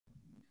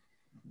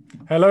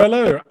Hello,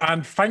 hello,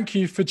 and thank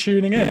you for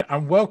tuning in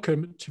and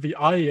welcome to the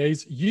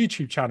IEA's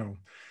YouTube channel.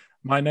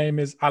 My name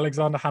is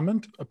Alexander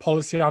Hammond, a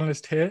policy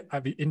analyst here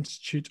at the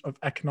Institute of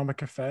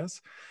Economic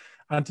Affairs.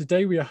 And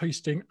today we are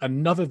hosting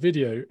another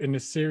video in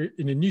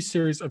a new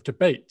series of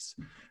debates,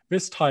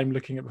 this time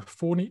looking at the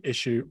thorny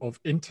issue of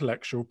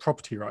intellectual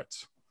property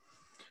rights.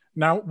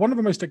 Now, one of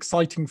the most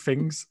exciting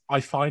things I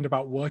find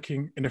about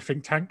working in a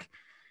think tank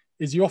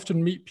is you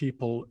often meet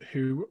people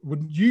who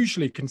would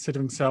usually consider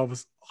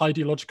themselves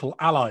ideological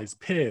allies,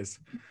 peers.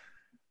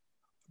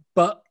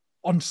 But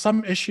on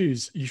some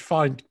issues, you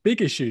find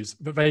big issues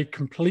that they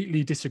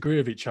completely disagree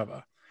with each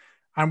other.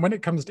 And when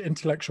it comes to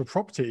intellectual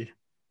property,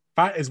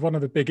 that is one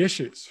of the big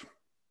issues.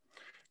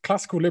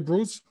 Classical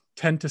liberals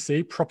tend to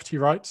see property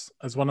rights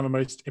as one of the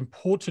most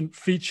important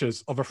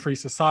features of a free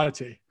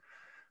society.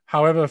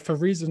 However, for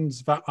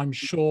reasons that I'm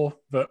sure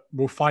that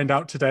we'll find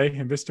out today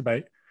in this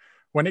debate,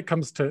 when it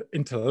comes to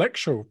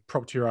intellectual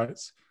property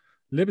rights,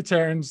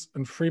 libertarians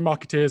and free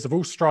marketeers of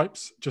all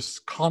stripes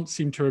just can't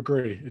seem to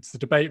agree. It's the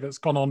debate that's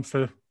gone on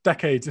for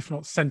decades, if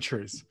not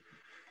centuries.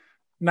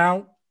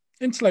 Now,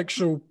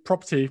 intellectual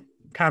property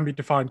can be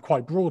defined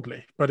quite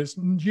broadly, but it's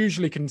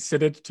usually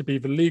considered to be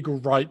the legal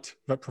right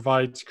that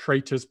provides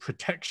creators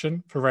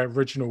protection for their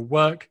original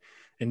work,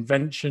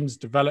 inventions,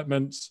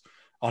 developments,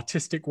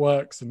 artistic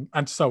works,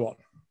 and so on.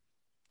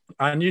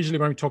 And usually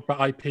when we talk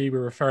about IP, we're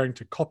referring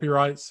to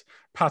copyrights,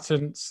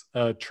 patents,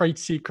 trade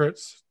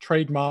secrets,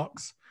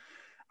 trademarks.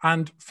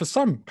 And for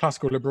some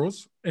classical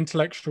liberals,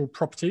 intellectual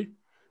property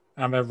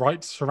and their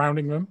rights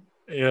surrounding them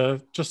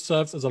just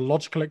serves as a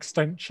logical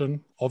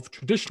extension of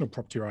traditional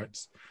property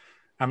rights.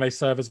 And they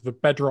serve as the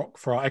bedrock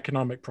for our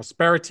economic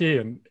prosperity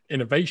and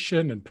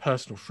innovation and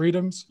personal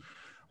freedoms.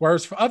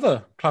 Whereas for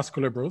other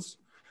classical liberals,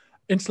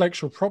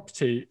 intellectual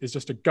property is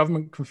just a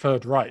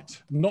government-conferred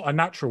right, not a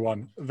natural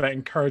one that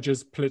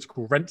encourages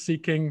political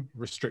rent-seeking,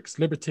 restricts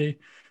liberty,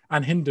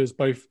 and hinders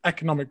both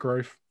economic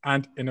growth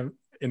and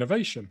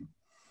innovation.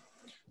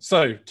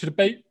 So, to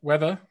debate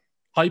whether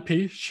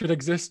IP should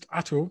exist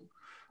at all,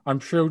 I'm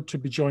thrilled to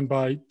be joined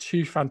by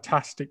two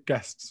fantastic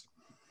guests.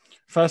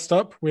 First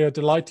up, we are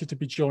delighted to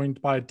be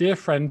joined by a dear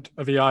friend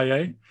of the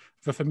IEA,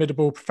 the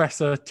formidable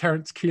Professor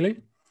Terence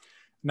Kealey.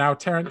 Now,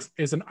 Terence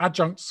is an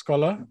adjunct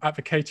scholar at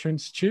the Cato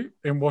Institute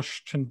in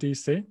Washington,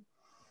 D.C.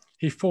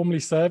 He formerly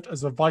served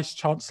as a Vice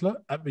Chancellor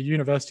at the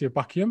University of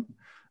Buckingham,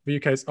 the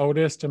UK's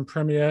oldest and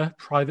premier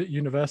private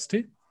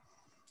university.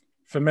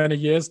 For many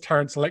years,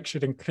 Terence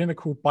lectured in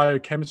clinical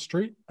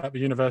biochemistry at the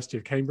University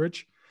of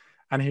Cambridge,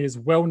 and he is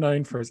well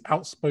known for his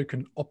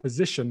outspoken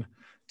opposition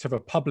to the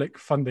public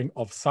funding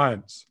of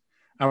science.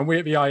 And we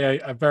at the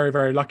IEA are very,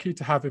 very lucky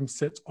to have him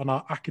sit on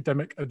our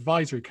Academic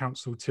Advisory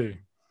Council too.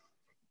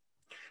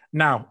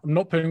 Now, I'm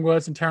not putting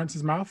words in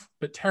Terence's mouth,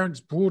 but Terence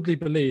broadly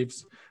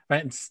believes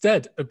that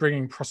instead of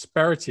bringing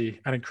prosperity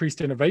and increased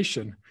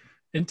innovation,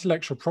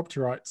 intellectual property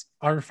rights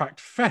are in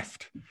fact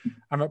theft,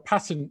 and that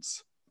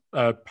patents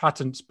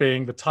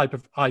being the type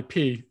of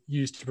IP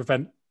used to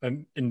prevent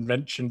an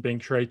invention being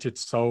created,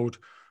 sold,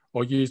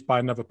 or used by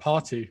another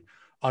party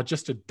are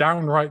just a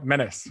downright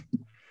menace.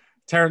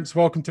 Terence,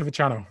 welcome to the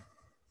channel.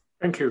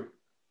 Thank you.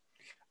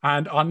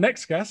 And our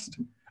next guest,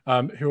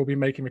 who will be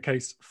making the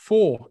case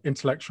for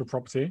intellectual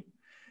property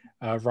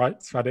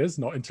rights, that is,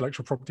 not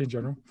intellectual property in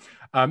general,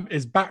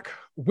 is back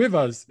with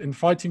us in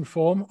fighting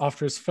form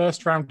after his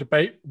first round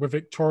debate with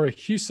Victoria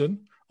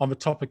Hewson on the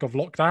topic of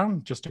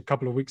lockdown just a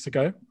couple of weeks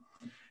ago.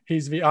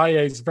 He's the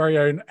IEA's very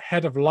own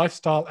head of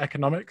lifestyle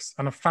economics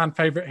and a fan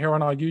favorite here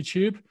on our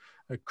YouTube,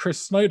 Chris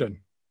Snowdon.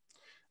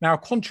 Now,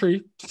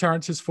 contrary to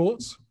Terence's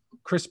thoughts,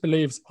 Chris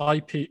believes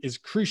IP is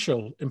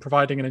crucial in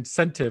providing an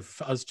incentive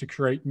for us to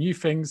create new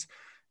things,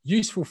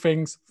 useful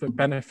things that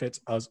benefit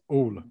us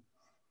all.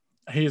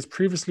 He has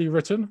previously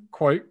written,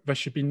 quote, "There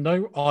should be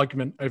no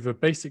argument over the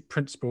basic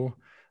principle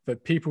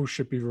that people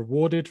should be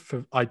rewarded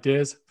for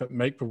ideas that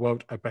make the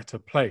world a better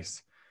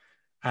place."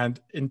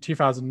 And in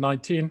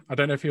 2019, I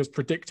don't know if he was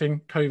predicting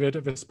COVID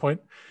at this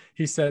point,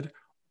 he said,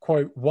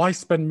 quote, "Why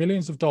spend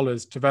millions of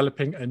dollars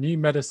developing a new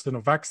medicine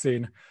or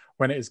vaccine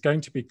when it is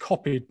going to be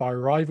copied by a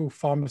rival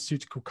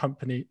pharmaceutical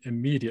company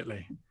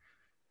immediately?"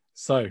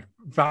 So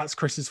that's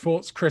Chris's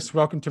thoughts. Chris,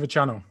 welcome to the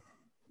channel.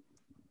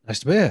 Nice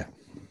to be here.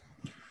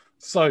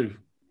 So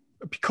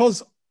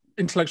because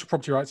intellectual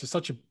property rights are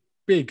such a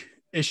big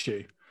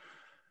issue,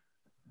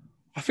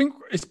 I think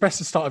it's best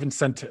to start with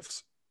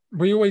incentives.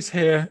 We always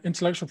hear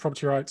intellectual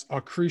property rights are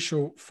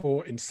crucial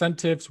for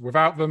incentives.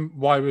 Without them,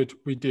 why would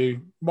we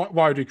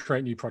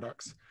create new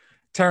products?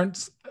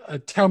 Terence,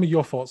 tell me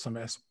your thoughts on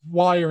this.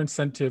 Why are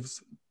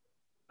incentives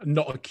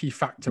not a key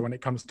factor when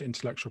it comes to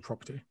intellectual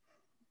property?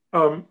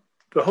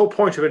 The whole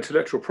point of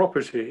intellectual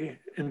property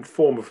in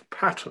form of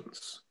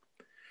patents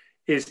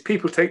is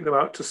people take them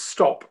out to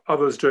stop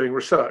others doing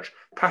research.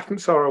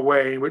 Patents are a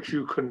way in which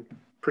you can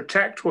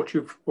protect what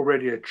you've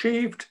already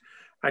achieved,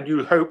 and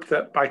you hope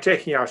that by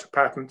taking out a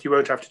patent, you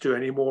won't have to do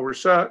any more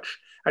research,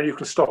 and you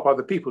can stop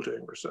other people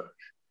doing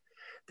research.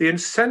 The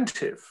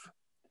incentive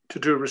to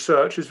do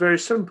research is very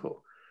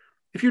simple.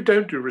 If you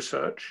don't do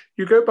research,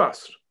 you go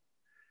bust.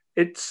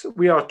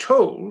 We are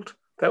told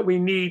that we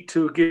need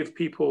to give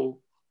people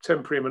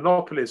temporary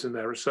monopolies in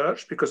their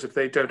research, because if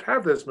they don't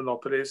have those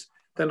monopolies,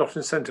 they're not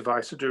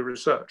incentivized to do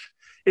research.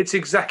 It's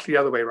exactly the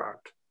other way around.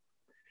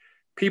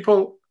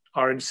 People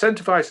are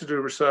incentivized to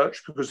do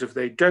research because if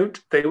they don't,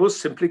 they will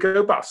simply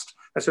go bust.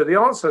 And so the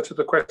answer to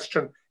the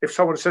question, if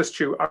someone says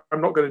to you,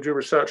 I'm not going to do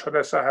research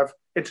unless I have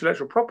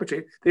intellectual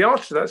property, the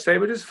answer to that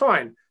statement is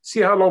fine.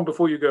 See how long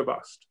before you go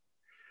bust.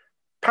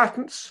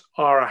 Patents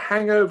are a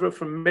hangover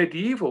from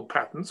medieval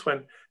patents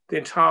when the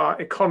entire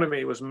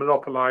economy was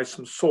monopolized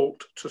from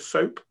salt to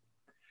soap.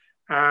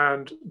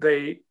 And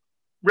they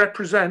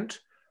represent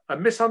a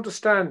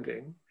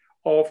misunderstanding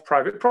of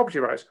private property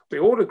rights. We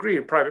all agree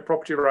in private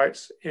property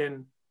rights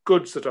in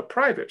goods that are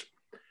private,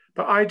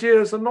 but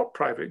ideas are not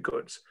private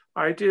goods.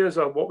 Ideas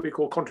are what we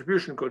call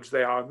contribution goods.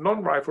 They are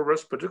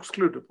non-rivalrous but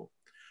excludable.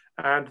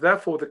 And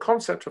therefore, the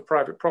concept of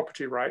private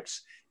property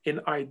rights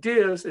in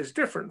ideas is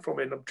different from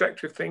an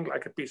objective thing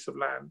like a piece of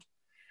land.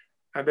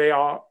 And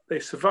they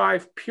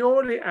survive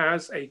purely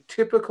as a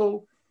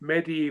typical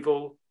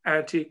medieval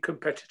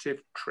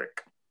anti-competitive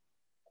trick.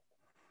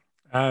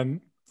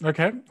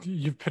 Okay,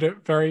 you've put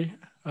it very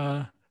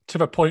to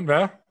the point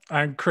there.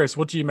 And Chris,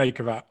 what do you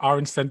make of that? Are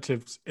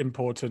incentives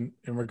important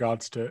in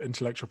regards to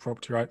intellectual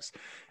property rights?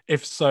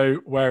 If so,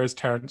 where is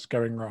Terence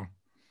going wrong?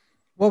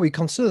 Well, we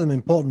consider them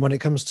important when it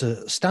comes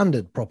to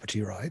standard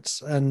property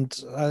rights. And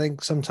I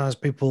think sometimes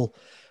people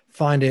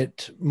find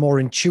it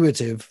more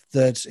intuitive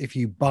that if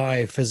you buy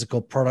a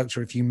physical product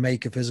or if you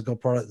make a physical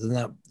product,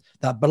 then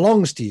that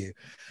belongs to you.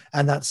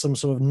 And that's some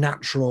sort of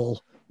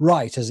natural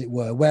right, as it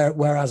were.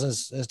 Whereas,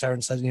 as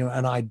Terence said,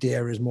 an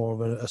idea is more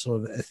of a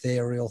sort of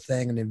ethereal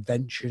thing, an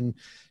invention.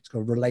 It's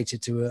got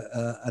related to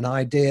an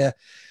idea.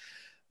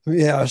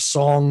 A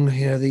song.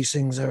 These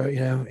things are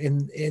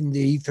in the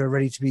ether,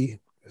 ready to be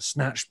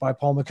snatched by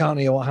Paul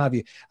McCartney or what have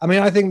you. I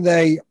mean, I think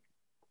they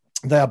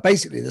are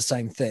basically the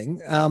same thing.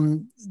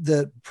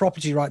 The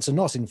property rights are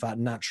not, in fact,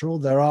 natural.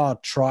 There are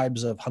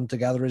tribes of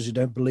hunter-gatherers who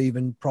don't believe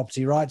in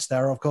property rights.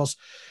 There are, of course,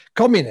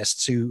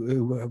 communists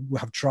who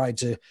have tried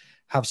to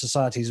have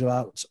societies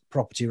without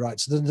property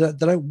rights. They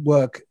don't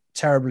work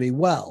terribly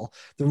well.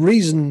 The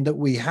reason that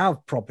we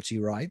have property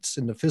rights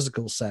in the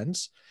physical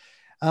sense,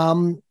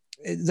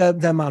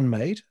 they're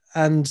man-made,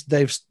 and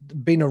they've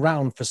been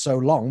around for so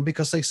long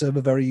because they serve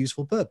a very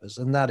useful purpose,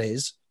 and that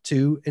is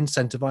to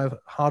incentivize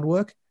hard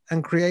work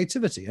and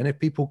creativity. And if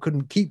people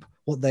couldn't keep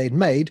what they'd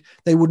made,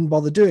 they wouldn't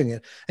bother doing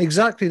it.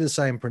 Exactly the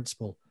same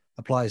principle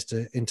applies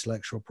to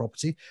intellectual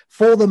property.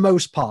 For the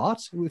most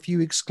part, if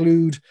you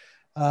exclude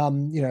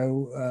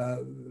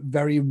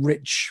very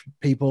rich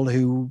people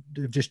who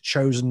have just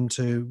chosen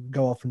to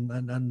go off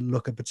and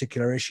look at a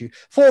particular issue,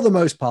 for the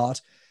most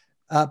part,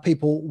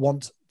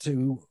 people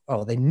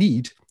they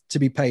need to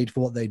be paid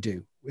for what they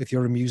do. If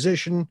you're a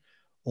musician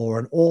or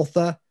an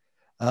author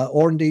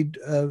or indeed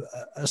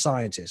a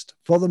scientist,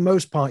 for the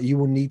most part, you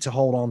will need to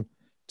hold on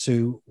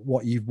to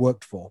what you've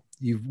worked for.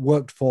 You've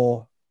worked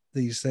for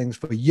these things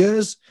for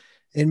years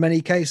in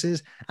many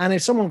cases. And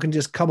if someone can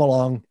just come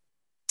along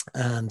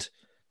and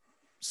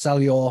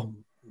sell your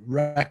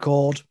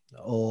record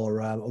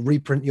or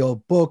reprint your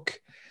book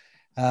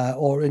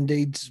or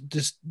indeed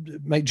just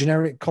make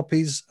generic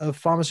copies of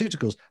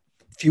pharmaceuticals,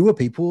 fewer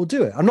people will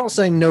do it. I'm not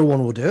saying no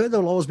one will do it.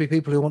 There'll always be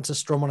people who want to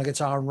strum on a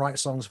guitar and write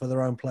songs for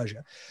their own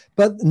pleasure,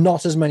 but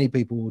not as many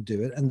people will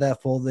do it. And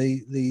therefore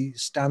the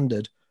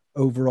standard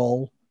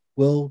overall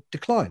will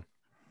decline.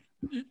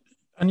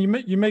 And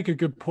you make a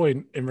good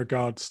point in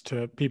regards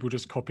to people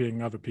just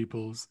copying other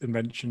people's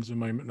inventions the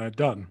moment they're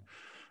done.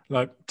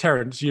 Like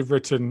Terence, you've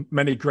written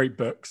many great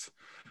books.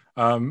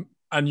 And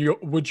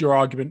would your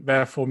argument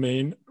therefore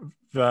mean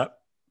that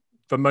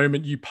the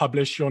moment you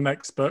publish your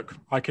next book,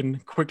 I can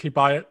quickly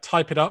buy it,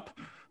 type it up,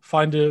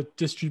 find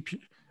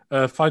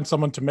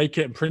someone to make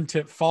it and print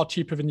it far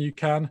cheaper than you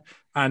can,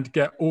 and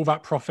get all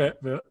that profit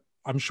that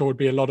I'm sure would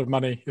be a lot of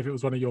money if it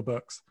was one of your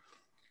books?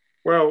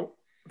 Well,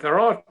 there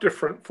are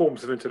different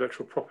forms of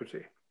intellectual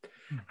property.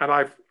 And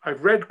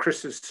I've read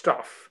Chris's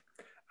stuff,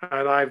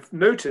 and I've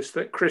noticed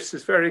that Chris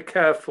is very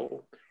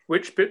careful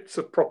which bits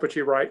of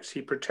property rights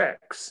he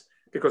protects,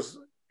 because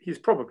he's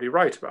probably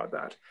right about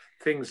that.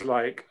 Things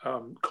like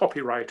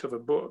copyright of a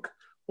book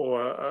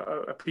or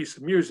a piece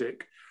of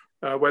music,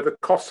 where the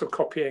costs of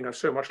copying are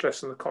so much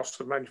less than the costs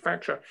of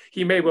manufacture.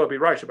 He may well be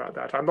right about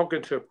that. I'm not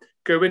going to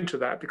go into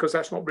that because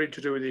that's not really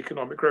to do with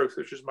economic growth,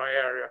 which is my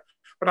area.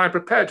 But I'm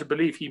prepared to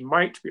believe he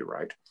might be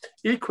right.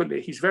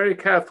 Equally, he's very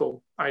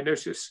careful, I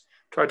notice,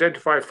 to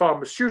identify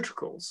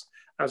pharmaceuticals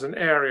as an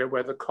area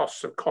where the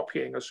costs of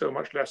copying are so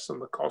much less than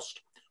the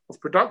cost of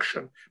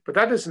production. But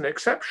that is an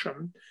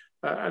exception,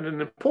 and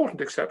an important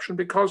exception,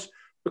 because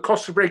the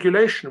costs of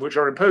regulation, which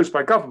are imposed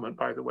by government,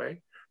 by the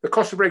way, the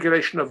costs of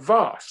regulation are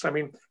vast. I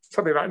mean,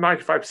 something like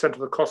 95% of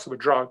the cost of a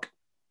drug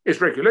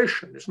is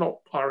regulation. It's not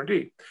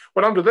R&D.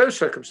 But under those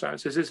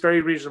circumstances, it's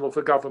very reasonable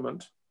for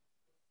government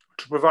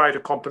to provide a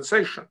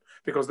compensation,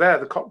 because there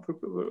the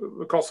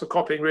costs of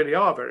copying really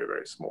are very,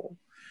 very small.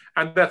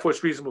 And therefore,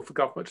 it's reasonable for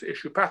government to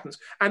issue patents.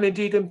 And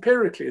indeed,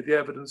 empirically, the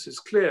evidence is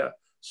clear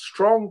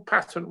strong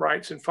patent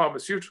rights in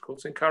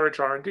pharmaceuticals encourage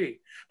R&D.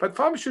 But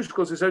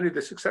pharmaceuticals is only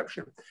this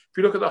exception. If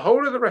you look at the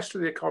whole of the rest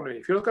of the economy,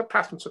 if you look at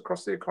patents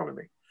across the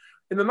economy,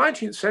 in the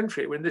 19th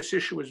century, when this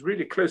issue was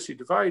really closely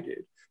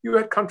divided, you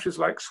had countries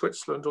like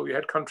Switzerland or you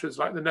had countries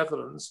like the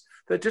Netherlands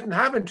that didn't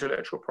have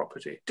intellectual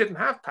property, didn't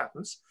have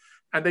patents,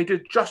 and they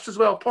did just as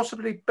well,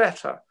 possibly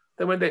better,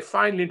 than when they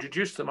finally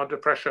introduced them under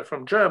pressure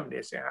from Germany,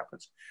 as it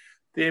happens.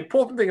 The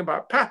important thing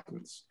about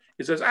patents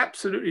is there's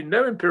absolutely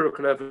no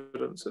empirical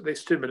evidence that they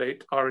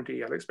stimulate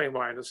R&D. I'll explain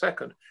why in a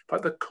second,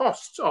 but the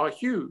costs are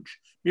huge.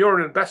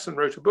 Murin and Besson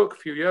wrote a book a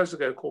few years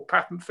ago called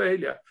Patent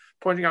Failure,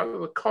 pointing out that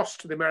the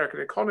cost to the American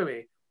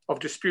economy of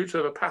disputes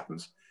over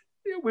patents,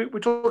 we're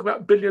talking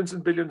about billions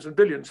and billions and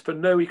billions for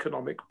no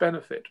economic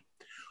benefit.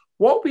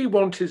 What we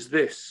want is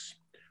this.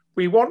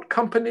 We want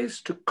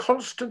companies to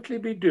constantly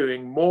be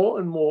doing more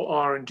and more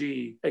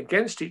R&D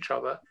against each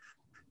other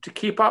to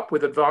keep up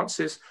with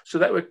advances so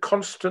that we're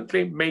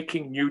constantly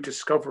making new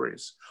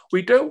discoveries.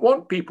 We don't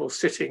want people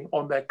sitting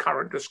on their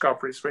current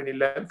discoveries for any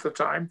length of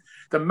time.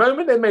 The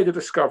moment they made a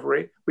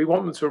discovery, we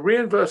want them to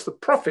reinvest the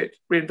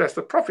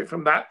profit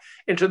from that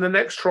into the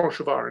next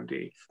tranche of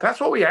R&D. That's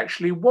what we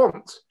actually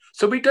want.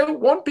 So we don't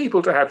want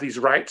people to have these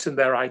rights in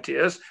their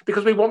ideas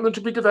because we want them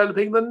to be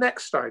developing the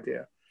next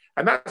idea.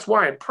 And that's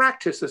why in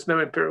practice, there's no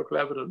empirical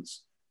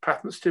evidence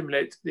patents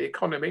stimulate the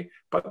economy,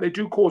 but they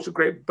do cause a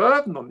great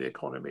burden on the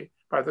economy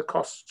by the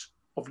costs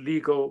of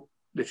legal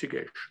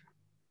litigation.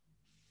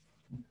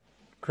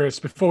 Chris,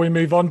 before we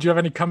move on, do you have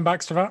any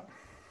comebacks to that?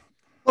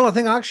 Well, I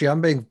think actually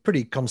I'm being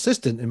pretty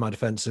consistent in my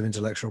defense of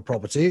intellectual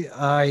property.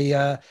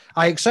 I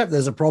accept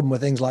there's a problem with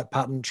things like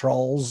patent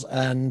trolls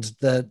and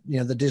that, you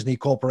know, the Disney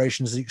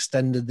corporations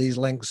extended these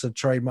lengths of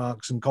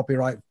trademarks and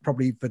copyright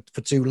probably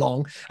for too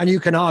long. And you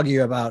can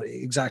argue about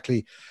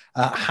exactly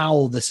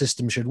how the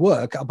system should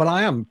work. But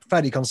I am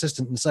fairly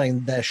consistent in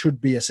saying there should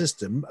be a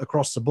system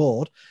across the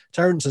board.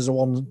 Terence is the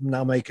one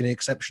now making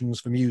exceptions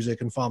for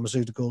music and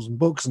pharmaceuticals and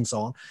books and so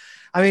on.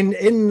 I mean,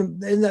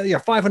 in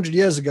 500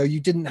 years ago, you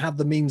didn't have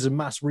the means of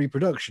mass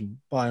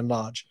reproduction, by and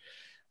large.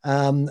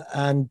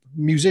 And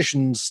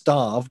musicians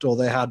starved, or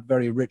they had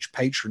very rich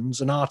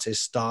patrons, and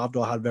artists starved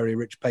or had very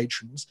rich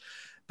patrons.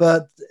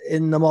 But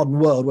in the modern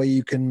world, where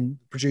you can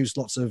produce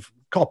lots of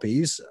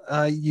copies,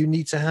 you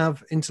need to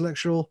have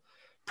intellectual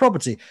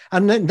property.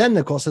 And then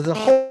of course, there's a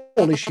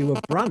whole issue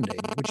of branding,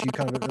 which you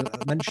kind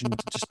of mentioned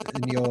just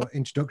in your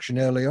introduction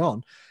earlier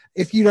on.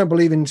 If you don't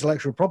believe in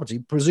intellectual property,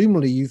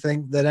 presumably you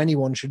think that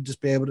anyone should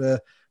just be able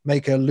to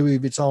make a Louis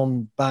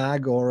Vuitton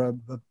bag or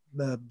a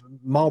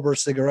Marlboro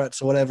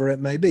cigarettes or whatever it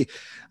may be.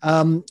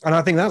 And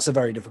I think that's a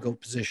very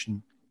difficult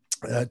position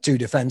to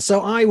defend.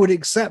 So I would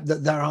accept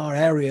that there are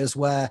areas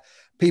where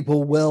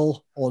people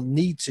will or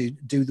need to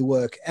do the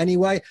work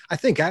anyway. I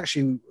think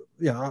actually,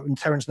 you know, and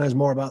Terence knows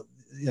more about,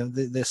 you know,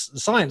 the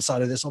science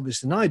side of this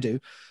obviously than I do.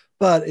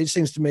 But it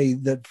seems to me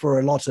that for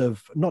a lot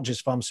of not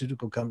just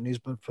pharmaceutical companies,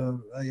 but for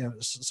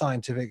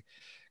scientific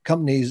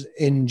companies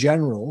in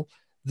general,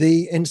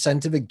 the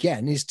incentive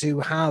again is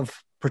to have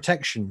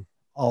protection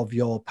of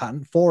your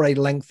patent for a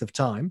length of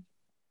time.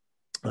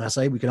 And I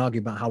say we can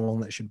argue about how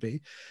long that should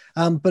be.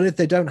 But if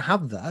they don't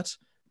have that,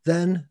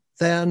 then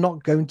they are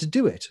not going to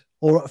do it,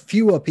 or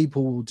fewer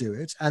people will do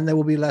it, and there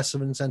will be less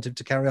of an incentive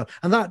to carry on.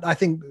 And that, I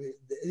think,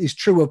 is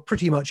true of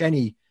pretty much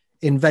any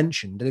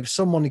invention, that if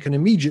someone can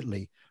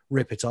immediately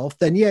rip it off,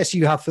 then yes,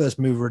 you have first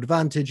mover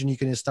advantage and you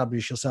can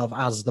establish yourself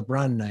as the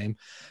brand name,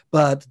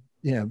 but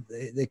you know,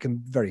 they can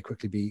very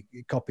quickly be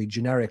copied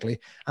generically,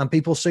 and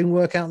people soon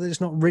work out that it's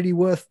not really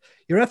worth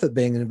your effort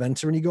being an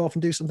inventor, and you go off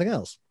and do something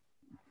else.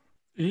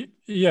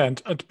 Yeah,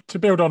 and to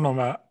build on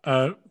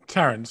that,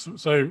 Terence,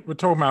 so we're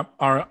talking about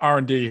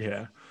R&D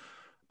here,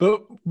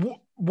 but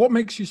what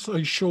makes you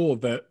so sure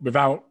that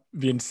without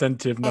the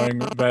incentive, knowing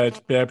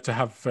they'd be able to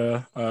have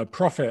a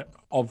profit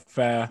of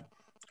their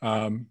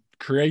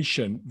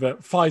creation, that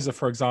Pfizer,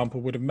 for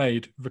example, would have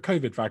made the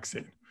COVID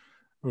vaccine?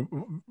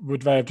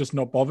 Would they have just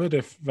not bothered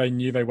if they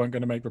knew they weren't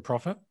going to make the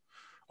profit?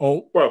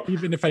 Or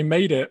even if they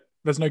made it,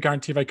 there's no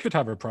guarantee they could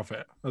have a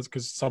profit. That's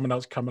because someone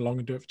else come along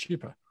and do it for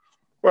cheaper.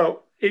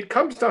 Well, it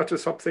comes down to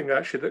something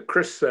actually that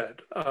Chris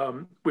said,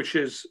 which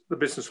is the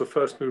business of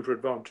first mover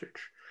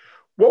advantage.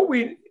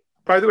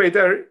 By the way,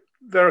 there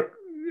are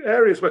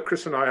areas where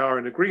Chris and I are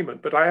in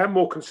agreement, but I am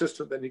more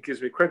consistent than he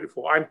gives me credit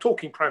for. I'm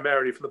talking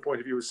primarily from the point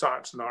of view of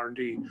science and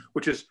R&D,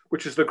 which is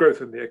the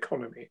growth in the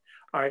economy.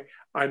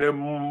 I know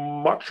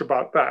much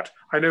about that.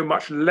 I know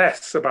much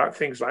less about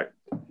things like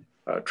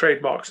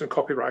trademarks and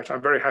copyright.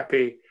 I'm very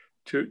happy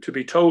to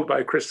be told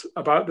by Chris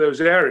about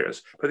those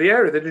areas. But the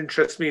area that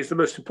interests me is the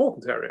most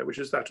important area, which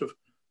is that of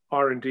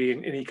R&D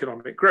in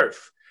economic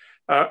growth.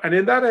 And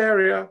in that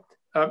area,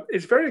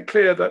 it's very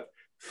clear that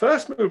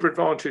first mover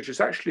advantage is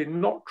actually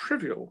not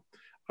trivial.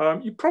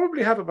 You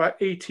probably have about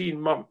 18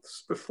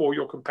 months before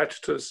your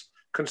competitors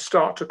can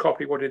start to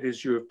copy what it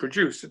is you have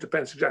produced. It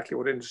depends exactly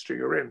what industry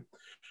you're in.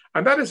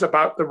 And that is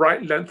about the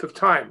right length of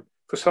time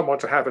for someone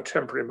to have a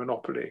temporary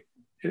monopoly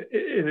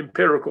in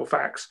empirical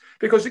facts,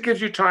 because it gives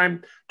you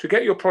time to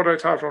get your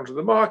product out onto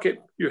the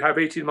market. You have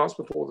 18 months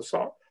before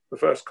The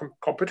first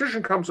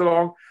competition comes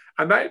along,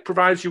 and that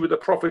provides you with a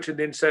profit and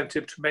the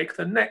incentive to make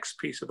the next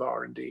piece of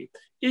R&D.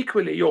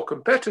 Equally, your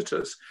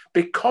competitors,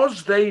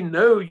 because they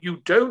know you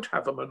don't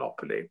have a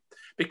monopoly,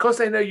 because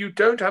they know you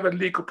don't have a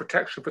legal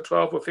protection for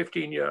 12 or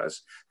 15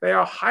 years, they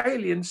are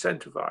highly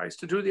incentivized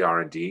to do the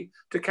R&D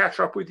to catch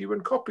up with you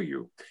and copy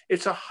you.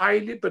 It's a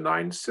highly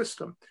benign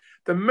system.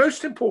 The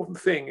most important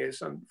thing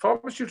is, and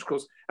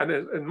pharmaceuticals, and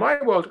in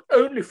my world,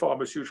 only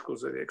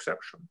pharmaceuticals are the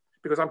exception,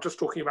 because I'm just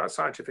talking about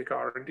scientific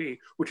R&D,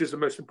 which is the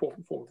most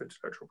important form of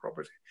intellectual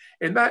property.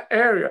 In that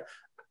area,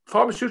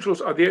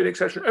 pharmaceuticals are the only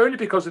exception only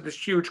because of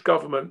this huge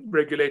government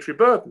regulatory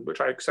burden,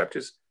 which I accept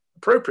is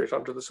appropriate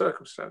under the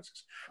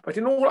circumstances. But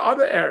in all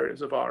other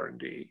areas of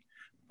R&D,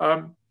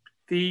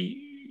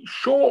 the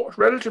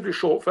relatively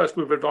short first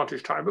mover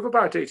advantage time of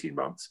about 18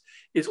 months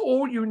is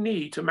all you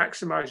need to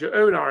maximize your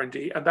own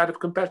R&D and that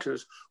of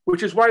competitors,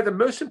 which is why the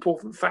most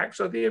important facts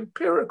are the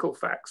empirical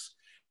facts.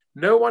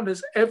 No one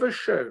has ever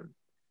shown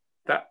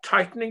that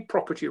tightening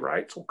property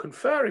rights or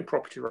conferring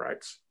property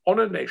rights on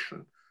a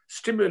nation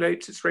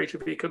stimulates its rate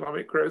of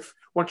economic growth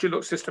once you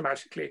look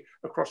systematically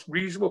across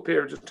reasonable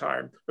periods of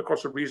time,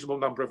 across a reasonable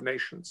number of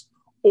nations.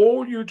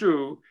 All you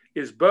do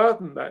is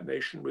burden that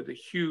nation with a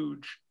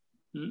huge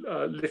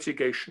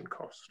litigation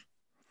cost.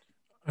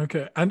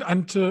 Okay,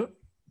 and to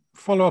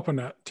follow up on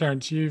that,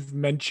 Terence, you've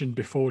mentioned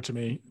before to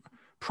me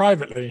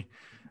privately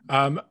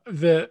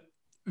that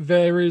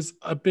there is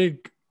a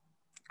big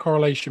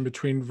correlation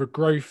between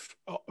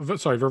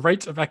the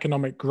rate of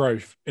economic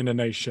growth in a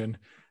nation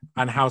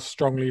and how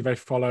strongly they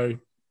follow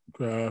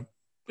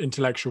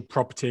intellectual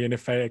property and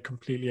if they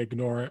completely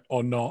ignore it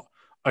or not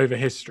over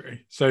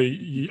history. So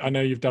I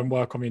know you've done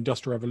work on the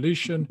Industrial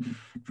Revolution,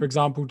 for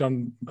example,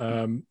 done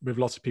with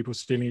lots of people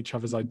stealing each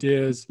other's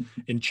ideas.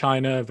 In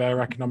China,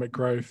 their economic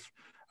growth,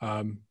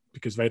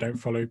 because they don't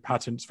follow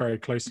patents very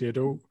closely at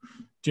all.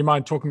 Do you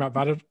mind talking about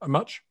that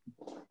much?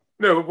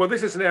 No, well,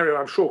 this is an area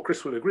I'm sure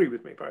Chris will agree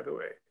with me, by the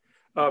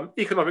way.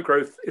 Economic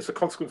growth is a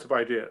consequence of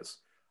ideas.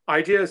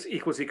 Ideas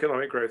equals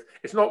economic growth.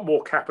 It's not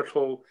more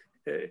capital.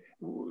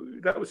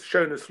 That was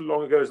shown as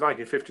long ago as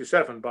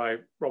 1957 by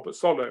Robert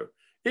Solow.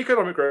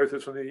 Economic growth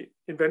is from the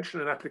invention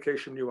and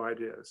application of new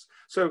ideas.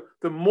 So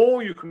the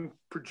more you can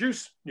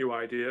produce new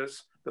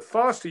ideas, the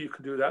faster you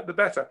can do that, the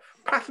better.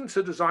 Patents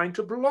are designed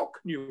to block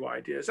new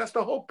ideas. That's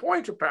the whole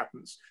point of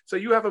patents. So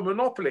you have a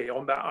monopoly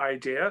on that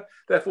idea.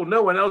 Therefore,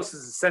 no one else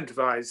is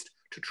incentivized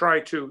to try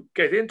to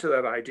get into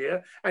that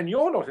idea. And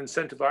you're not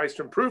incentivized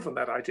to improve on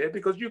that idea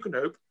because you can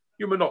hope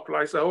you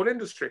monopolize the whole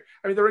industry.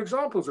 I mean, there are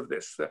examples of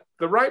this.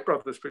 The Wright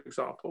brothers, for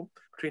example,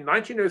 between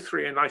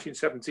 1903 and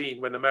 1917,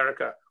 when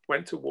America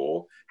went to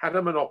war, had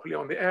a monopoly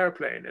on the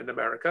airplane in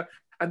America.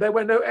 And there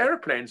were no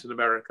airplanes in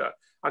America.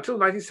 Until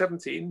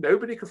 1917,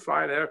 nobody could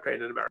fly an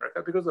airplane in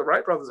America because the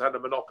Wright brothers had a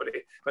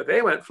monopoly, but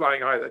they weren't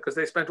flying either because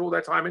they spent all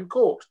their time in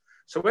court.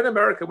 So when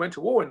America went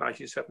to war in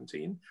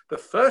 1917, the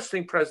first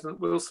thing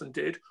President Wilson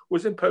did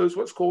was impose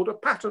what's called a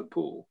patent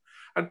pool.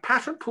 And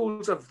patent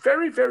pools are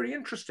very, very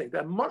interesting.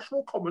 They're much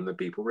more common than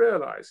people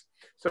realize.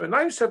 So in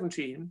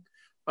 1917,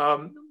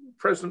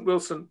 President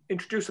Wilson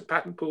introduced a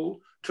patent pool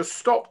to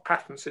stop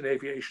patents in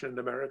aviation in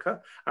America.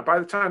 And by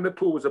the time the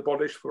pool was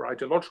abolished for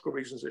ideological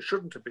reasons it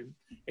shouldn't have been,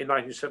 in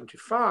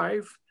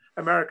 1975,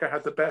 America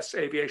had the best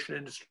aviation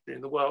industry in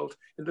the world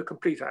in the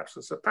complete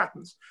absence of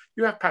patents.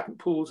 You have patent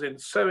pools in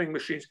sewing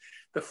machines.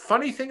 The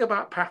funny thing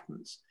about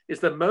patents is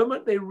the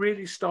moment they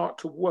really start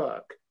to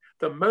work,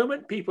 the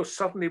moment people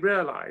suddenly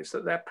realize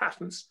that their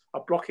patents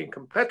are blocking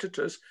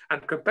competitors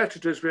and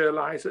competitors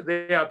realize that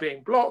they are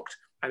being blocked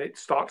and it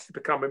starts to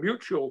become a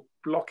mutual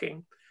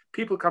blocking,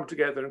 people come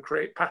together and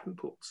create patent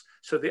pools.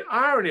 So the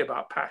irony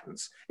about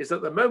patents is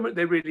that the moment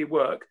they really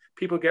work,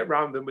 people get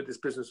around them with this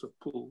business of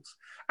pools.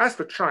 As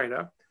for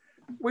China,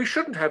 we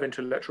shouldn't have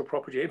intellectual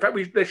property. In fact,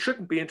 there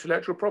shouldn't be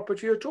intellectual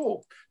property at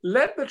all.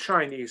 Let the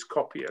Chinese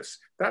copy us.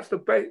 That's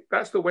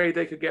the way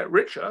they could get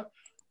richer.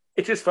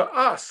 It is for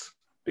us,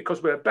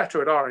 because we're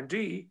better at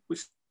R&D, we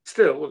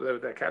still, although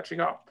they're catching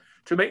up,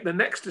 to make the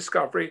next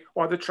discovery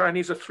while the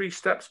Chinese are 3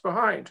 steps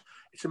behind.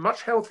 It's a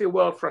much healthier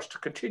world for us to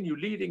continue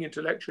leading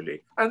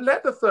intellectually and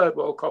let the third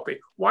world copy.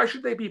 Why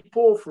should they be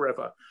poor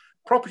forever?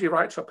 Property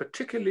rights are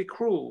particularly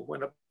cruel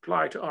when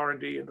applied to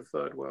R&D in the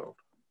third world.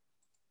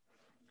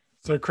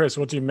 So Chris,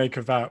 what do you make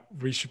of that?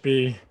 We should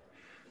be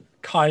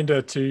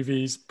kinder to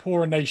these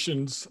poorer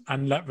nations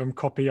and let them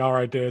copy our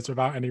ideas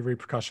without any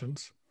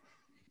repercussions.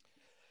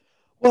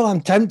 Well,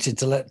 I'm tempted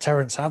to let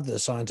Terence have the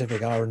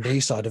scientific R&D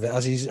side of it,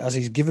 as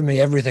he's given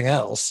me everything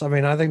else. I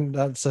mean, I think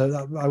that's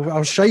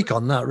I'll shake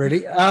on that,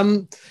 really.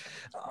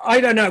 I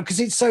don't know, because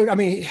it's so. I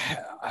mean,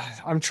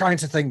 I'm trying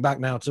to think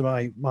back now to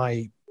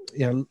my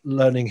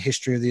learning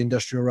history of the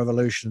Industrial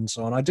Revolution and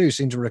so on. I do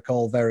seem to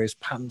recall various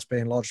patents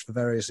being lodged for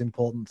various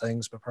important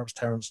things, but perhaps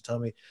Terence will tell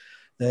me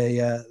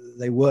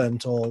they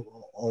weren't,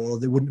 or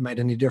they wouldn't have made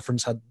any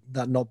difference had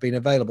that not been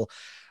available.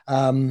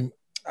 And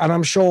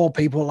I'm sure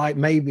people like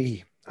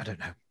maybe, I don't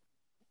know,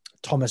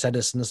 Thomas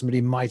Edison or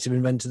somebody might have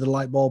invented the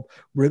light bulb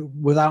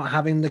without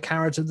having the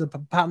carrot of the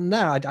patent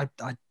now.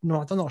 I'm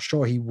not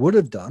sure he would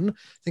have done.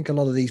 I think a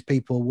lot of these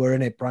people were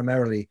in it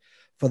primarily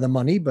for the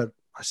money, but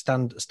I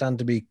stand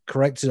to be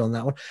corrected on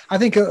that one. I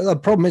think a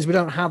problem is we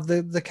don't have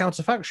the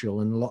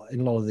counterfactual in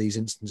a lot of these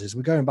instances.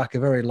 We're going back a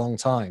very long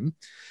time.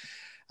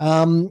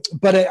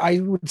 But I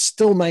would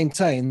still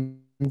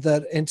maintain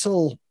that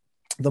until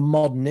the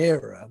modern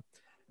era,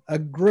 a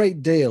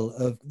great deal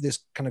of this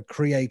kind of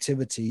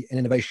creativity and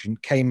innovation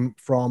came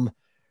from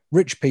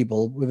rich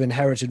people with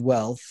inherited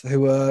wealth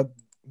who were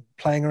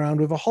playing around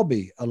with a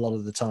hobby a lot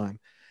of the time.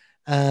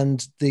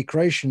 And the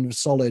creation of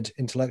solid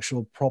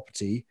intellectual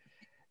property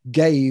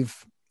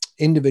gave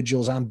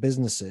individuals and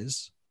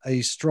businesses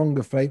a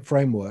stronger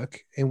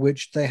framework in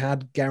which they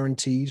had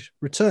guaranteed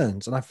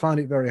returns. And I find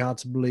it very hard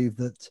to believe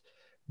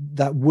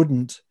that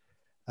wouldn't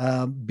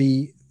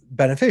be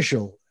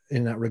beneficial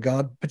in that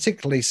regard,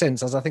 particularly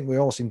since, as I think we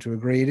all seem to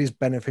agree, it is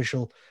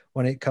beneficial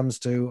when it comes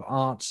to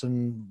arts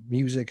and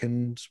music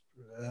and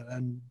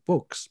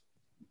books.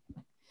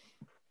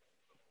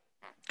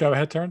 Go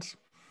ahead, Terence.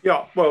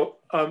 Yeah, well,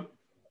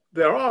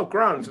 there are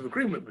grounds of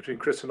agreement between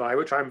Chris and I,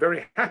 which I'm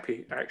very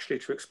happy actually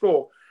to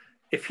explore.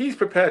 If he's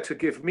prepared to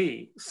give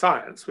me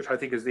science, which I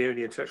think is the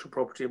only intellectual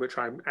property in which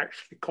I'm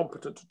actually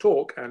competent to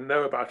talk and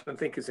know about and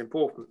think is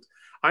important,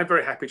 I'm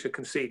very happy to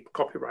concede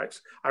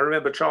copyrights. I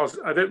remember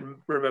I don't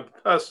remember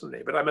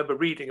personally, but I remember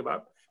reading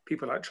about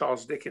people like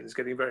Charles Dickens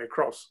getting very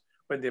cross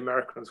when the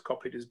Americans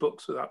copied his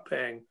books without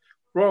paying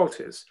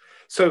royalties.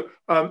 So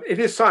it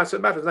is science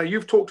that matters. Now,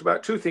 you've talked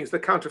about two things, the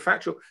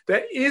counterfactual.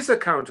 There is a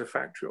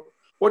counterfactual.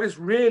 What is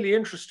really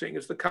interesting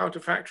is the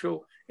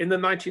counterfactual in the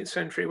 19th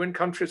century when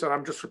countries, and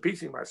I'm just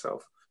repeating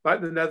myself,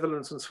 like the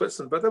Netherlands and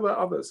Switzerland, but there were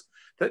others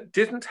that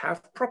didn't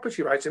have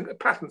property rights, in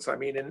patents, I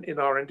mean, in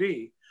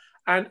R&D.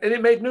 And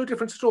it made no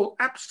difference at all,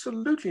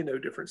 absolutely no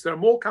difference. There are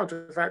more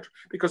counterfactual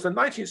because the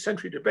 19th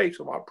century debate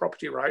about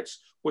property rights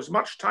was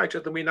much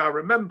tighter than we now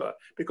remember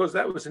because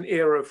that was an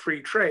era of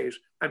free trade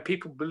and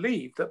people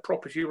believed that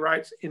property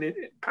rights in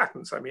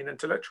patents, I mean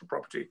intellectual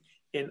property,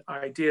 in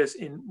ideas,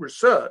 in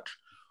research,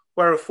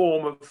 were a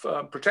form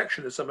of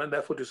protectionism and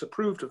therefore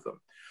disapproved of them.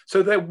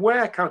 So there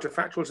were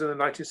counterfactuals in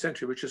the 19th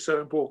century, which is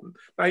so important.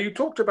 Now, you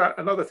talked about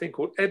another thing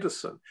called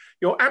Edison.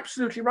 You're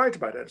absolutely right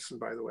about Edison,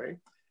 by the way.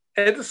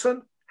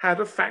 Edison had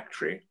a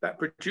factory that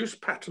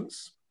produced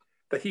patents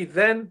that he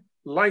then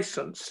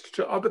licensed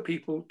to other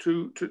people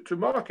to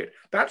market.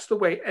 That's the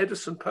way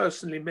Edison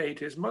personally made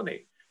his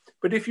money.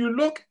 But if you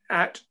look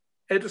at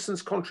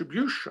Edison's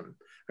contribution,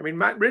 I mean,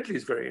 Matt Ridley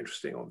is very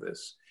interesting on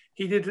this.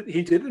 He did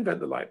invent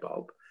the light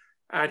bulb,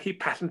 and he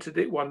patented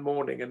it one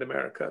morning in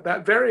America.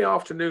 That very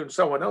afternoon,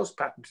 someone else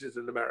patented it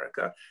in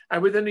America.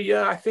 And within a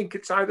year, I think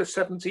it's either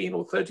 17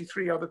 or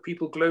 33 other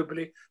people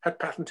globally had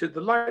patented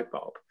the light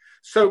bulb.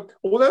 So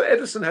although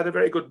Edison had a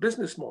very good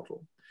business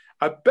model,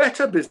 a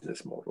better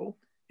business model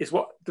is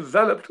what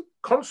developed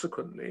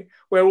consequently,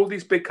 where all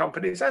these big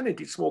companies and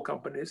indeed small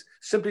companies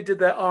simply did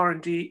their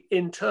R&D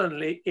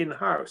internally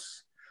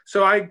in-house.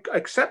 So I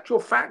accept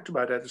your fact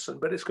about Edison,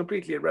 but it's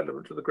completely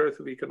irrelevant to the growth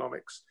of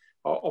economics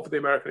of the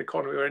American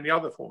economy or any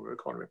other form of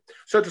economy.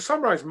 So to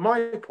summarize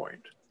my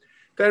point,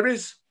 there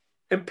is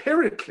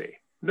empirically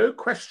no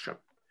question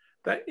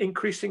that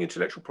increasing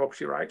intellectual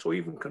property rights or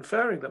even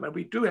conferring them, and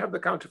we do have the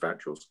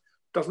counterfactuals,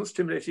 doesn't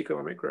stimulate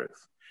economic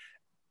growth.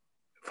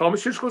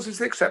 Pharmaceuticals is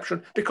the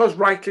exception because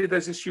rightly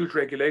there's this huge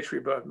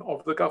regulatory burden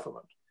of the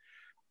government.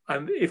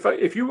 And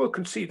if you will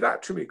concede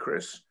that to me,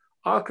 Chris,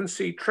 I'll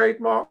concede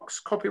trademarks,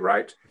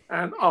 copyright,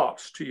 and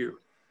arts to you.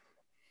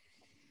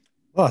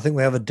 Well, I think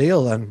we have a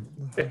deal then.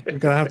 We're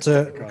gonna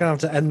have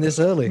to end this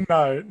early.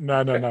 No,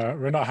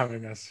 we're not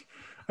having this.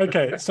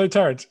 Okay, so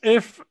Terence,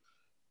 if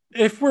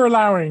we're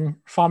allowing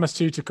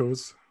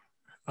pharmaceuticals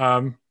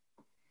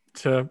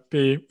to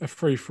be a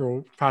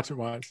free-for-all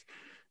patent-wise,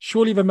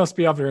 surely there must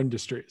be other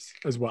industries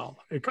as well.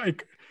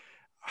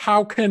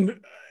 How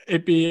can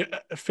it be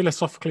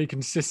philosophically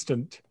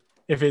consistent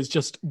if it's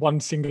just one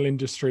single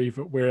industry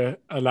that we're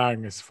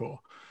allowing this for?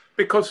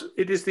 Because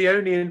it is the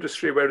only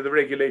industry where the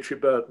regulatory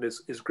burden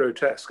is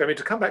grotesque. I mean,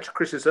 to come back to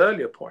Chris's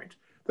earlier point,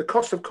 the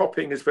cost of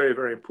copying is very,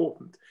 very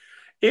important.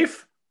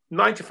 If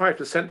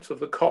 95% of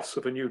the costs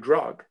of a new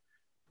drug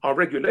are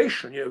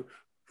regulation,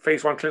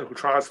 phase 1 clinical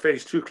trials,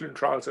 phase 2 clinical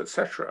trials,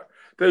 etc.,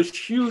 those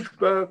huge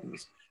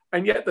burdens,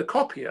 and yet the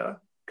copier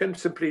can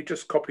simply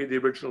just copy the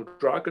original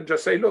drug and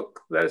just say,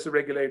 look, there's a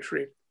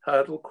regulatory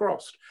hurdle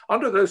crossed.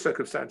 Under those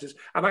circumstances,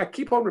 and I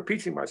keep on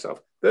repeating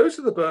myself, those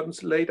are the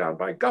burdens laid down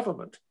by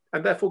government,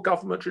 and therefore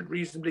government should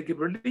reasonably give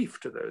relief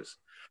to those.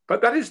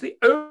 But that is the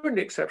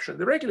only exception.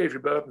 The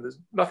regulatory burden, there's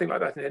nothing like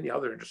that in any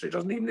other industry. It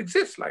doesn't even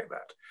exist like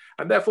that.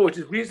 And therefore it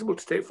is reasonable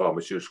to take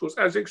pharmaceuticals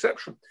as an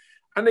exception.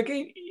 And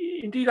again,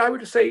 indeed, I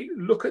would say,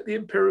 look at the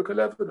empirical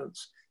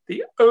evidence.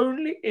 The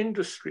only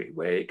industry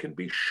where it can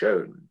be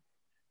shown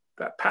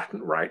that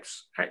patent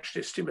rights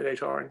actually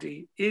stimulate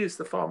R&D is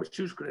the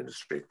pharmaceutical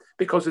industry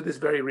because of this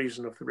very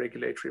reason of the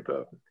regulatory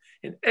burden.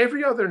 In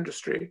every other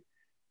industry,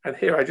 and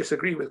here I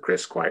disagree with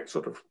Chris quite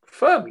sort of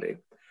firmly,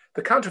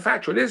 The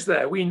counterfactual is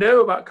there. We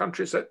know about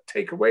countries that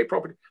take away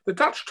property. The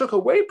Dutch took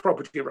away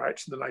property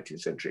rights in the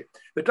 19th century.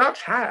 The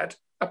Dutch had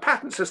a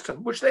patent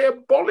system, which they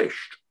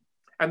abolished.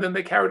 And then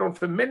they carried on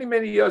for many,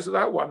 many years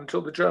without one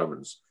until the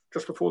Germans,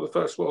 just before the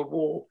First World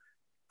War,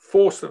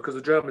 forced them, because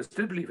the Germans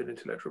did believe in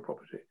intellectual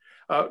property,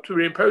 to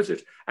reimpose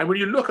it. And when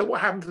you look at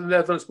what happened to the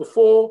Netherlands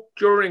before,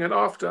 during, and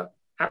after,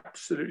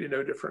 absolutely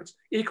no difference.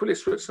 Equally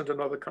Switzerland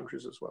and other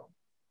countries as well.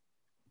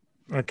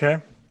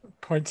 Okay,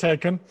 point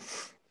taken.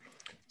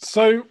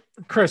 So,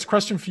 Chris,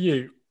 question for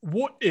you.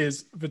 What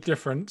is the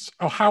difference,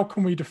 or how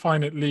can we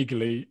define it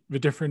legally, the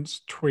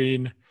difference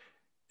between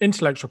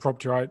intellectual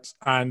property rights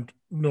and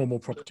normal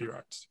property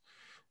rights?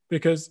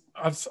 Because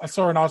I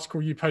saw an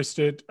article you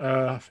posted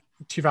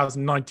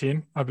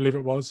 2019, I believe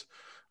it was,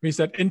 where you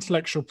said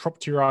intellectual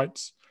property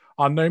rights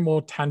are no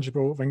more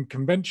tangible than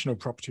conventional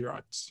property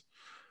rights.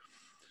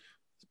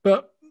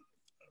 But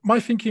my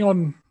thinking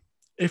on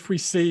if we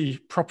see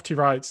property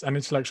rights and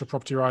intellectual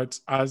property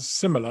rights as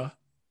similar,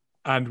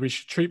 and we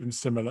should treat them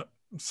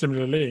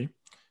similarly,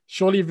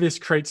 surely this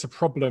creates a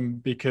problem,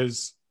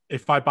 because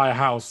if I buy a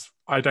house,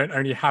 I don't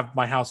only have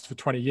my house for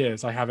 20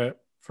 years, I have it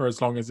for as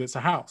long as it's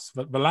a house,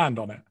 the land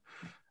on it.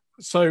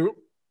 So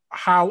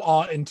how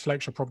are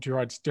intellectual property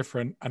rights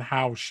different, and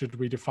how should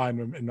we define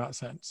them in that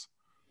sense?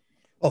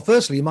 Well,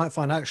 firstly, you might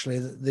find actually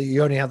that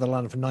you only have the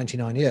land for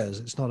 99 years.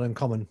 It's not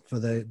uncommon for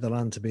the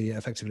land to be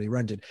effectively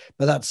rented,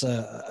 but that's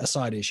a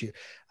side issue.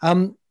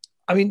 I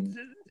mean,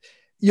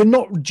 you're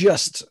not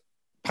just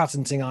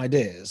patenting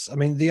ideas. I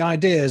mean, the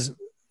ideas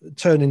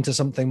turn into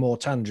something more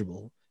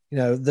tangible. You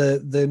know,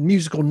 the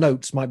musical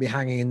notes might be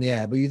hanging in the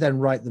air, but you then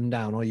write them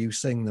down, or you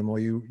sing them, or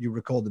you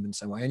record them in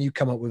some way, and you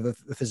come up with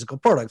a physical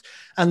product.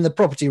 And the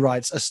property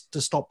rights are to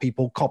stop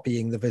people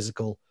copying the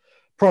physical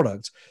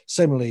product.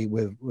 Similarly,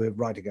 with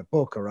writing a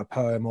book or a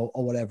poem or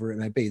whatever it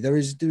may be, there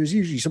is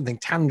usually something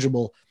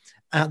tangible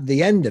at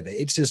the end of it.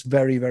 It's just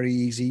very, very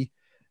easy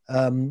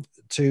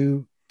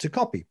to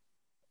copy.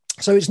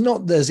 So it's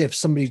not as if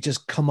somebody's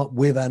just come up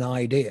with an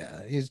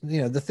idea.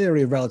 The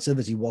theory of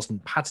relativity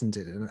wasn't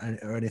patented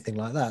or anything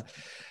like that.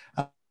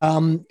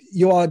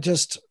 You are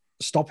just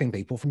stopping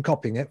people from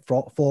copying it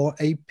for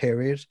a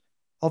period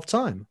of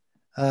time.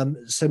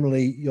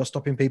 Similarly, you're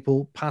stopping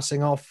people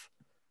passing off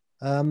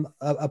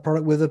a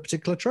product with a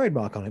particular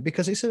trademark on it,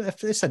 because it's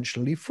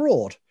essentially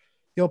fraud.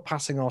 You're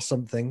passing off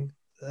something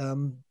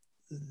that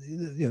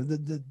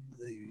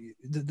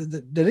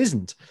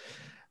isn't.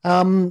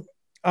 And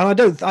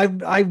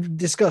I've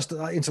discussed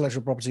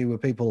intellectual property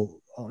with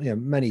people,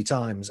 many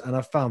times, and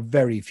I've found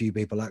very few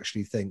people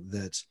actually think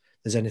that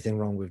there's anything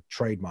wrong with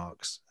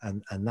trademarks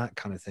and that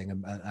kind of thing,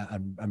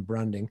 and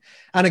branding.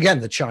 And again,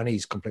 the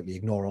Chinese completely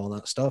ignore all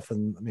that stuff,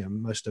 and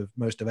most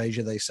of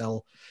Asia, they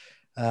sell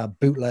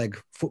bootleg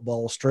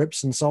football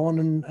strips and so on,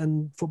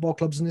 and football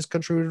clubs in this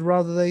country would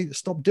rather they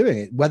stop doing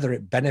it. Whether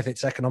it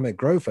benefits economic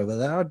growth over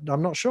there,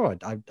 I'm not sure.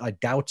 I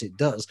doubt it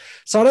does.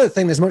 So I don't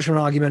think there's much of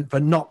an argument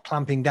for not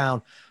clamping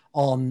down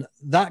on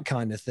that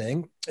kind of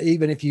thing,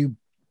 even if you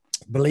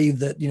believe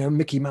that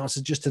Mickey Mouse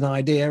is just an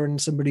idea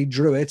and somebody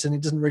drew it and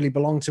it doesn't really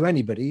belong to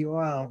anybody.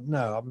 Well,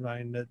 no,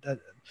 I mean,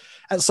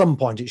 at some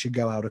point it should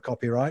go out of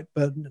copyright,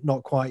 but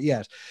not quite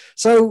yet.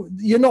 So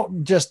you're not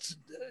just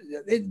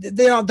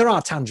there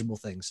are tangible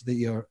things that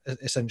you're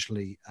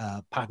essentially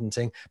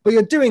patenting, but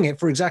you're doing it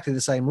for exactly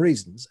the same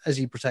reasons as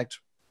you protect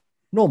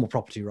normal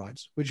property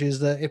rights, which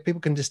is that if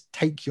people can just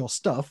take your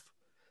stuff,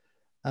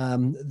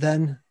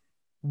 then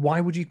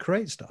why would you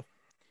create stuff?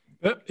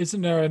 But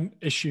isn't there an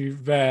issue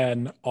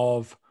then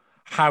of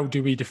how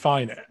do we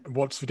define it?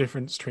 What's the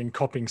difference between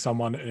copying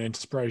someone and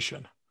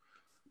inspiration?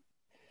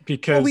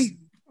 Because,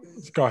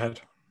 go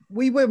ahead.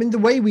 I mean, the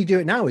way we do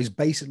it now is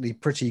basically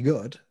pretty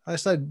good. I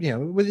said,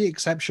 with the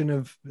exception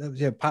of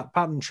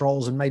patent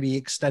trolls and maybe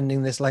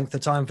extending this length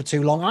of time for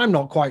too long. I'm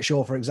not quite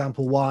sure, for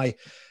example, why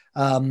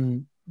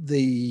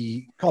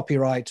the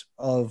copyright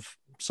of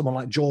someone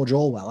like George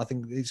Orwell, I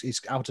think it's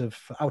out of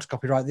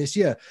copyright this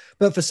year.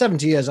 But for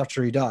 70 years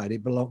after he died,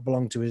 it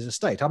belonged to his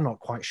estate. I'm not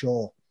quite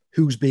sure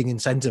who's being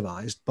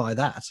incentivized by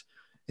that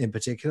in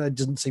particular. It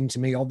doesn't seem to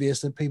me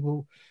obvious that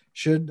people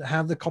should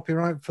have the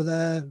copyright for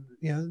their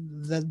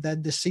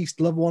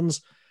deceased loved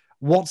ones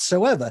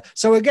whatsoever.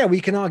 So again,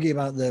 we can argue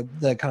about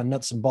the kind of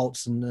nuts and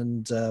bolts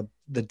and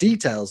the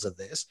details of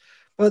this,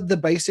 but the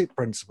basic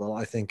principle,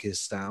 I think, is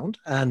sound.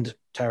 And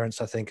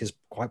Terence, I think, has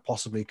quite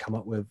possibly come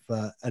up with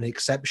an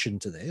exception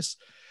to this.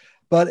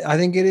 But I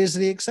think it is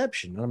the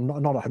exception. I'm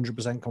not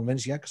 100%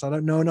 convinced yet because I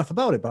don't know enough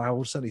about it, but I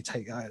will certainly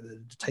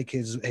take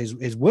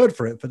his word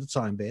for it for the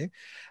time being.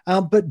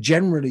 But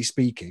generally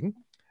speaking,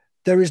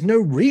 there is no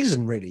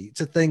reason really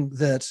to think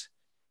that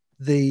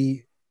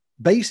the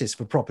basis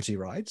for property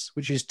rights,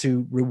 which is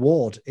to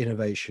reward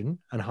innovation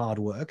and hard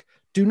work,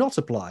 do not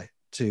apply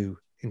to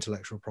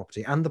intellectual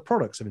property and the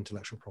products of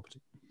intellectual property.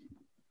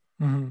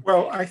 Mm-hmm.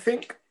 Well, I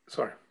think,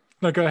 sorry.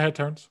 No, go ahead,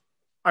 Terence.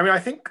 I mean, I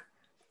think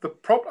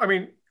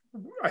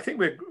I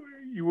think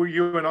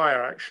you and I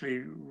are actually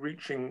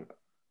reaching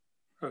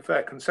a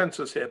fair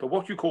consensus here, but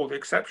what you call the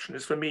exception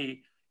is, for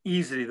me,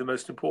 easily the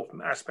most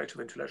important aspect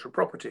of intellectual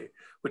property,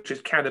 which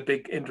is, can a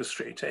big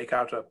industry take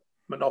out a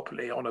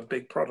monopoly on a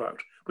big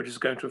product, which is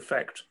going to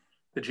affect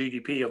the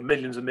GDP of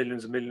millions and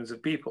millions and millions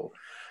of people.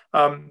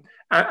 And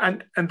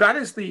that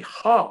is the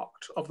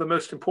heart of the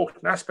most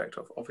important aspect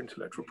of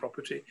intellectual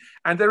property.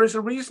 And there is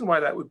a reason why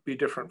that would be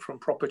different from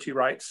property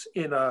rights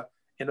in a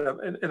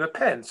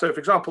pen. So, for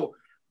example,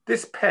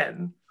 this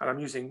pen, and I'm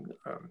using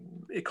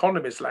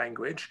economist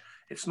language,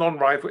 it's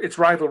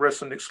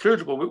rivalrous and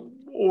excludable.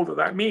 All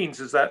that means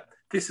is that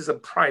this is a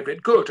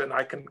private good and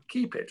I can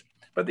keep it.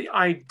 But the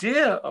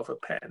idea of a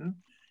pen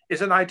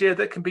is an idea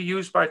that can be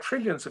used by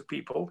trillions of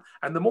people.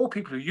 And the more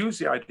people who use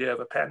the idea of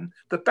a pen,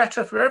 the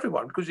better for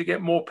everyone, because you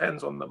get more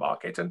pens on the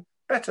market and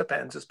better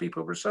pens as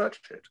people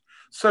research it.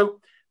 So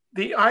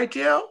the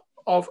idea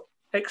of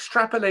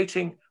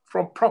extrapolating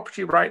from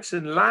property rights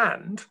in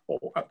land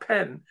or a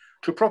pen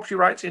to property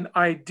rights in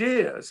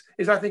ideas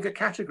is, I think, a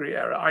category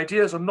error.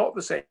 Ideas are not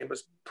the same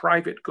as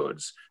private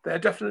goods. They're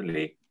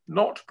definitely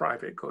not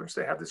private goods.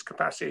 They have this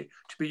capacity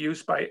to be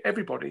used by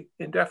everybody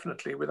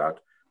indefinitely without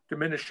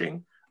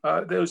diminishing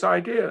those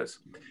ideas.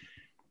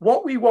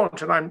 What we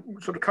want, and I'm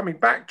sort of coming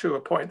back to a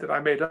point that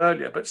I made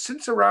earlier, but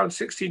since around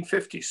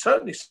 1650,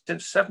 certainly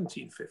since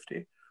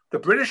 1750, the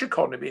British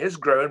economy has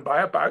grown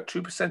by about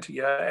 2% a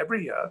year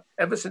every year.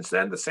 Ever since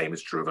then, the same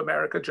is true of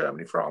America,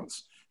 Germany,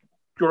 France.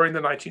 During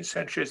the 19th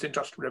century, as the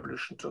Industrial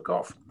Revolution took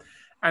off.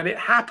 And it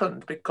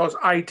happened because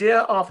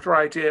idea after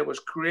idea was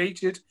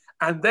created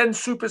and then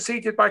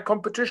superseded by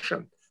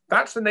competition.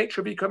 That's the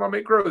nature of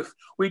economic growth.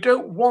 We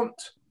don't want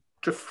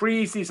to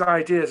freeze these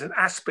ideas in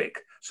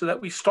aspic so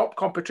that we stop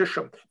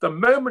competition. The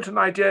moment an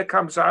idea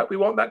comes out, we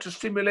want that to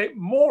stimulate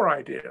more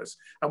ideas.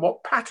 And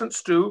what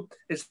patents do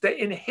is they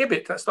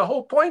inhibit, that's the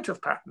whole point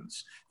of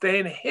patents, they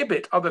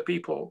inhibit other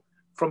people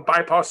from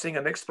bypassing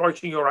and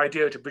exploiting your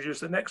idea to produce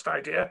the next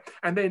idea,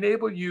 and they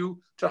enable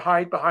you to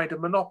hide behind a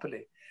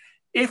monopoly.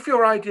 If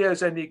your idea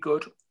is any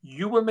good,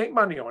 you will make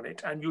money on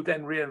it, and you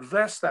then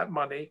reinvest that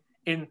money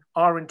in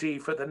R&D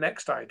for the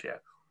next idea.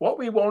 What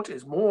we want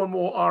is more and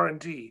more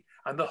R&D,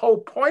 and the whole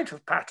point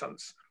of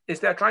patents is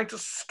they're trying to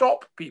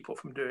stop people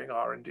from doing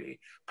R&D.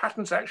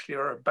 Patents actually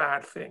are a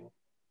bad thing.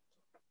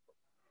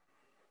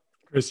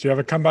 Chris, do you have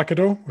a comeback at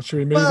all? Or should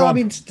we move on? I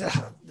mean,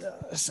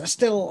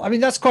 still, I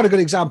mean, that's quite a good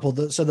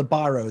example. So the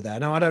biro there.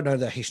 Now, I don't know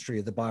the history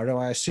of the biro.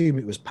 I assume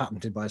it was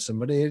patented by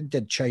somebody. It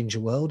did change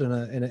the world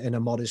in a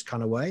modest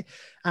kind of way.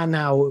 And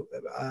now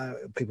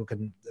people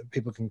can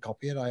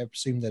copy it. I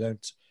assume they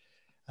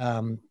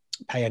don't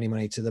pay any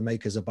money to the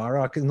makers of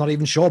biro. I'm not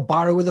even sure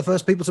biro were the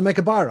first people to make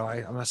a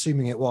biro. I'm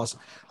assuming it was.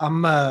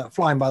 I'm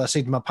flying by the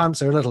seat of my pants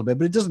here a little bit,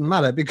 but it doesn't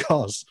matter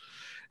because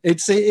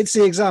it's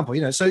the example,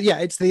 you know. So yeah,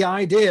 it's the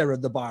idea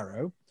of the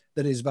biro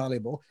that is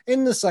valuable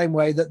in the same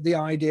way that the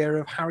idea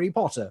of Harry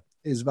Potter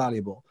is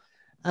valuable.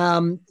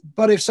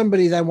 But if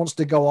somebody then wants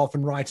to go off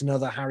and write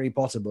another Harry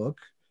Potter book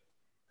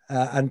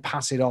and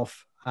pass it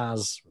off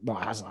as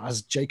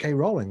J.K.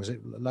 Rowling's,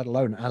 let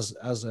alone as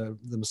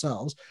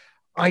themselves,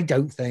 I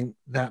don't think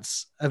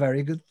that's a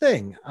very good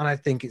thing. And I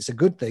think it's a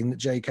good thing that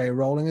J.K.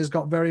 Rowling has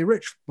got very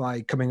rich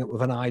by coming up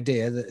with an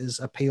idea that has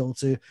appealed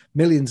to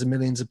millions and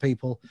millions of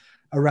people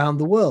around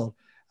the world.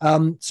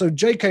 So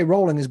J.K.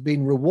 Rowling has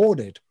been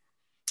rewarded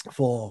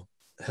for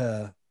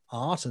her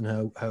art and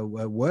her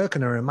work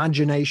and her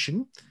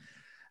imagination,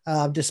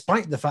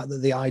 despite the fact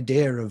that the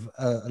idea of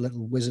a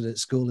little wizard at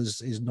school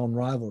is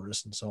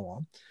non-rivalrous and so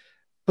on.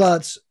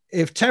 But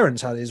if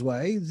Terence had his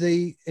way,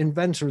 the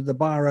inventor of the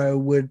biro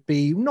would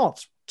be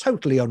not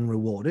totally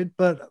unrewarded,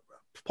 but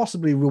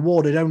possibly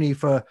rewarded only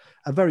for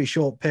a very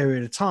short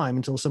period of time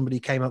until somebody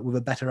came up with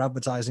a better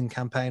advertising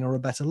campaign or a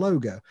better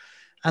logo.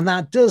 And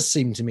that does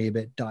seem to me a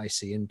bit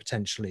dicey and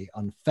potentially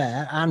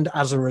unfair. And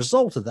as a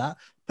result of that,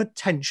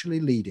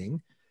 potentially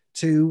leading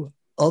to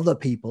other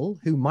people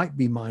who might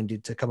be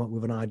minded to come up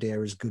with an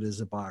idea as good as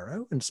a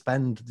biro and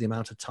spend the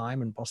amount of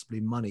time and possibly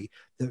money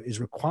that is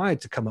required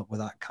to come up with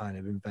that kind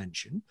of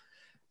invention,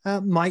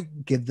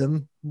 might give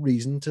them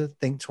reason to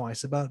think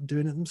twice about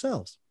doing it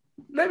themselves.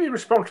 Let me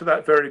respond to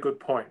that very good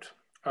point,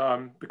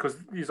 because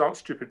these aren't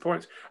stupid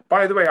points.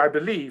 By the way, I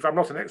believe, I'm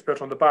not an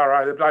expert on the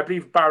biro either, but I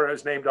believe biro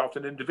is named after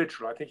an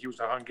individual. I think he was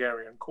a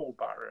Hungarian called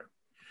Biro.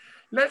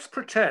 Let's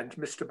pretend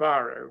Mr.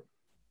 Biro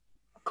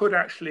could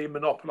actually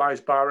monopolize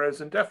biros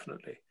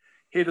indefinitely.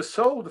 He'd have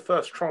sold the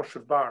first tranche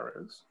of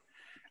biros,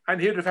 and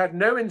he'd have had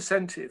no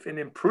incentive in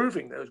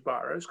improving those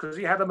biros because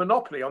he had a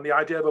monopoly on the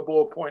idea of a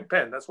ballpoint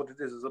pen. That's what it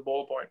is a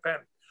ballpoint pen.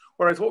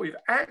 Whereas what we've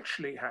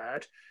actually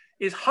had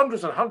is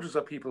hundreds and hundreds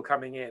of people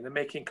coming in and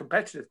making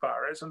competitive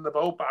biros, and the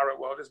whole biro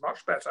world is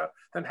much better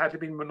than had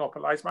it been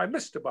monopolized by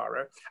Mr.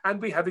 Biro.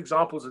 And we have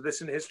examples of this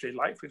in history,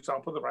 like, for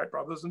example, the Wright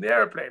brothers and the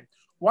airplane.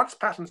 Once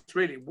patents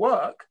really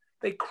work,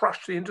 they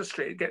crush the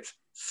industry. It gets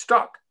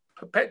stuck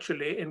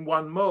perpetually in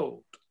one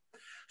mold.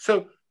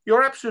 So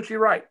you're absolutely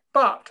right.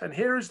 But, and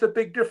here is the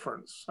big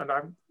difference,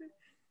 and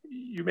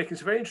you're making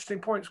some very interesting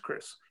points,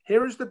 Chris.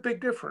 Here is the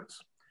big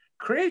difference.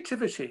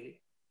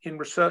 Creativity in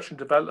research and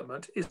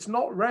development is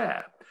not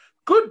rare.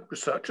 Good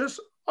researchers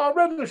are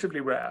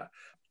relatively rare.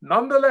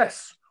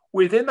 Nonetheless,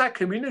 within that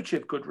community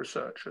of good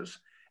researchers,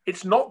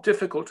 it's not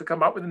difficult to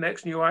come up with the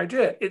next new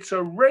idea. It's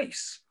a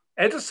race.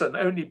 Edison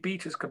only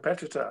beat his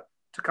competitor,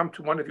 to come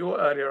to one of your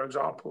earlier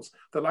examples,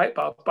 the light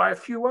bulb, by a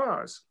few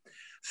hours.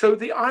 So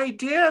the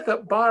idea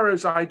that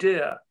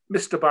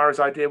Mr. Barrow's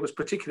idea was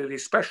particularly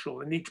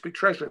special and need to be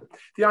treasured,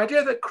 the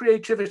idea that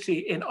creativity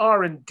in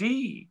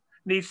R&D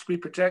needs to be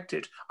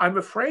protected, I'm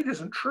afraid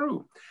isn't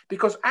true.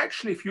 Because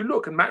actually, if you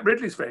look, and Matt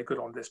Ridley's very good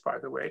on this, by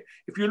the way,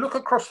 if you look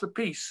across the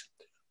piece,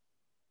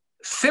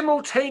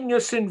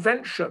 simultaneous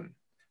invention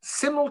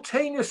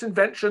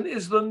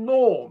is the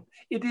norm.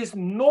 It is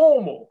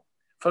normal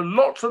for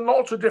lots and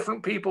lots of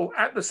different people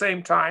at the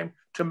same time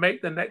to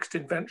make the next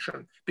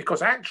invention,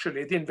 because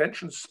actually the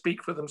inventions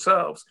speak for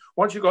themselves.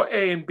 Once you've got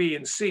A and B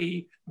and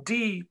C,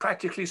 D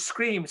practically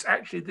screams,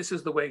 actually, this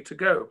is the way to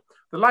go.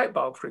 The light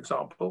bulb, for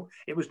example,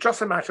 it was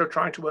just a matter of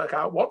trying to work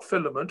out what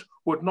filament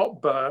would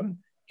not burn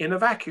in a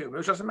vacuum. It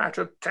was just a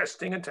matter of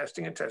testing and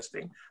testing and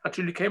testing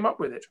until you came up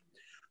with it.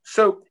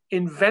 So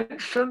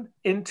invention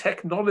in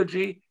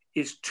technology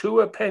is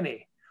to a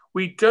penny.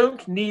 We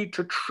don't need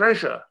to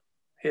treasure.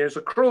 Here's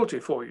a cruelty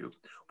for you.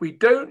 We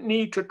don't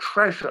need to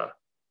treasure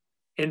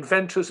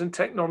inventors and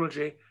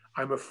technology.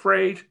 I'm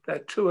afraid they're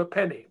to a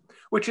penny,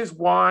 which is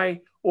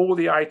why all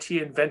the IT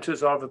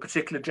inventors are of a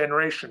particular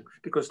generation,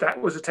 because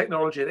that was a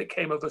technology that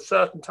came of a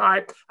certain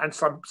type, and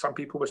some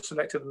people were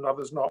selected and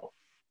others not.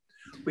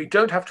 We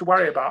don't have to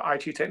worry about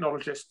IT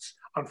technologists.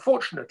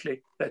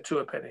 Unfortunately, they're to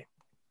a penny.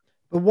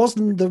 But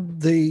wasn't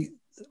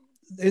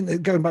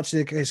going back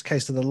to the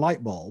case of the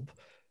light bulb,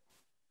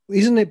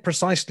 isn't it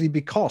precisely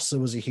because there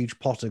was a huge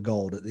pot of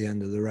gold at the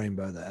end of the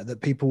rainbow there that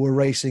people were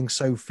racing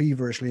so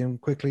feverishly and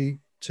quickly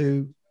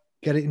to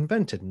get it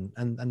invented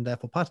and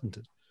therefore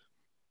patented?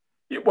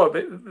 Yeah, well,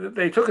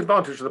 they took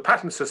advantage of the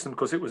patent system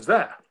because it was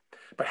there.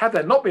 But had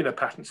there not been a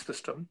patent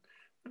system,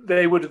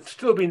 they would have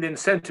still been the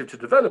incentive to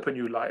develop a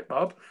new light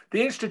bulb.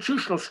 The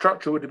institutional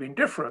structure would have been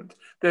different.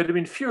 There'd have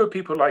been fewer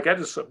people like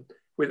Edison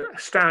with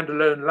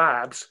standalone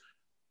labs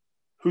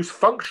whose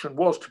function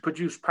was to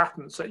produce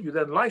patents that you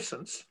then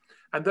license.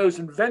 And those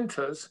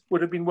inventors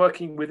would have been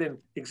working within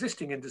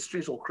existing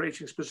industries or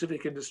creating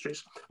specific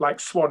industries like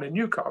Swan in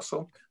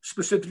Newcastle,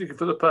 specifically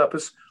for the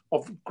purpose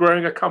of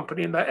growing a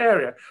company in that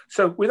area.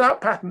 So without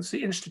patents,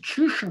 the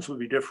institutions would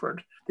be different.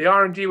 The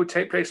R&D would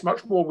take place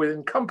much more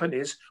within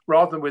companies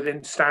rather than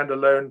within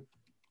standalone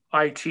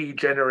IT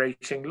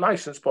generating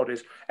license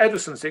bodies.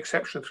 Edison's the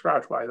exception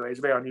throughout, by the way. It's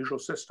a very unusual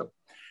system.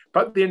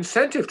 But the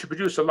incentive to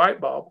produce a light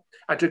bulb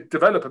and to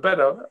develop a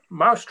better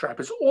mousetrap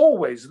is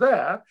always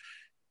there.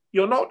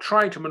 You're not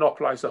trying to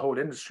monopolize the whole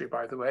industry,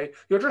 by the way.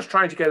 You're just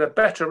trying to get a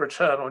better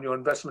return on your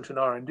investment in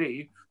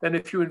R&D than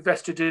if you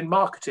invested in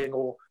marketing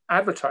or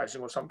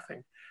advertising or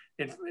something.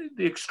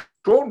 The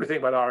extraordinary thing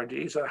about R&D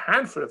is that a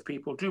handful of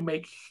people do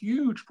make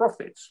huge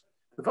profits.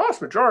 The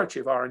vast majority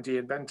of R&D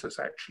inventors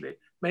actually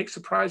make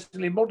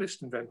surprisingly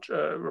modest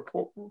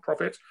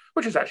profits,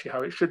 which is actually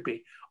how it should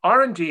be.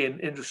 R&D in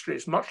industry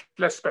is much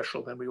less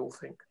special than we all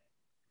think.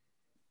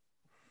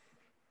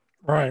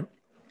 Right.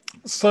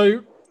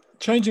 So,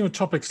 changing the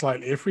topic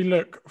slightly, if we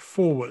look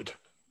forward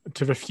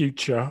to the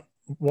future,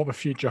 what the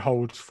future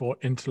holds for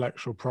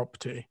intellectual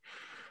property,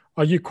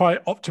 are you quite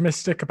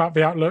optimistic about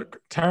the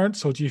outlook,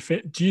 Terence, or do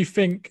you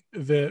think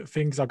that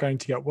things are going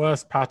to get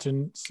worse?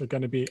 Patents are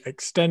going to be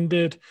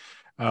extended.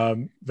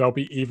 There'll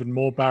be even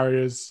more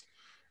barriers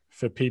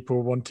for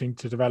people wanting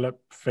to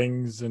develop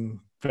things and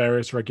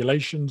various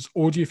regulations,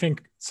 or do you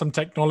think some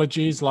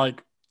technologies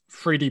like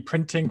 3D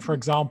printing, for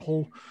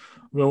example,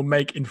 will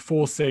make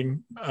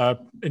enforcing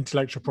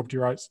intellectual property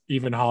rights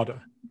even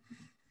harder?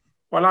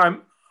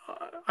 Well,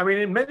 I mean,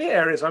 in many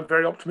areas, I'm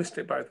very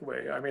optimistic, by the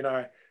way. I mean,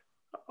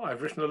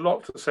 I've written a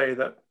lot to say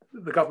that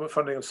the government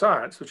funding of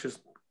science, which is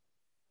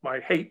my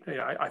hate,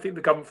 I think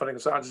the government funding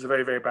of science is a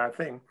very, very bad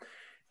thing.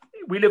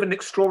 We live in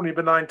extraordinarily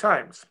benign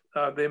times.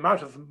 The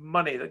amount of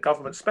money that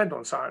governments spend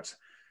on science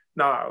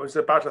now is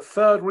about a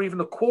third or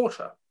even a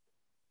quarter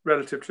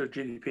relative to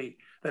GDP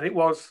than it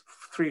was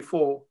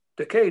 3-4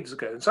 decades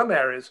ago. In some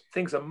areas,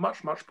 things are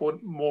much, much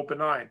more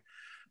benign.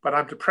 But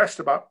I'm depressed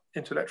about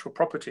intellectual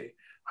property.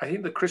 I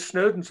think the Chris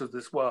Snowdons of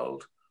this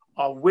world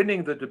are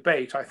winning the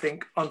debate, I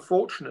think,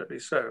 unfortunately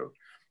so.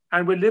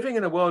 And we're living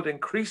in a world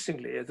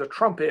increasingly, as the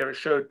Trump era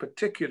showed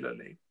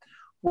particularly,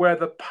 where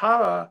the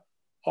power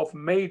of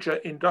major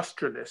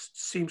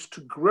industrialists seems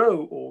to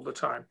grow all the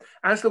time.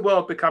 As the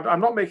world becomes,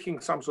 I'm not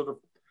making some sort of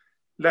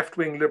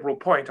left-wing liberal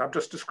point, I'm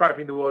just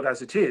describing the world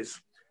as it is.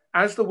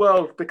 As the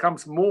world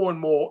becomes more and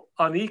more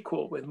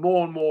unequal, with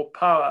more and more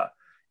power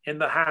in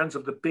the hands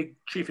of the big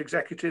chief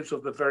executives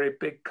of the very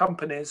big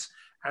companies,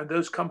 and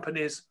those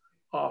companies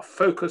are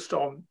focused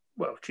on,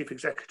 well, chief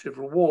executive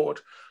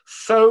reward,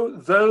 so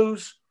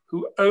those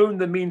who own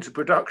the means of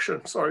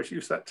production, sorry to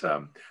use that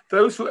term,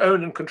 those who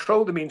own and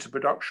control the means of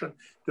production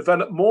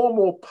develop more and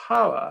more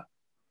power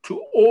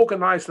to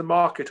organize the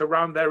market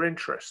around their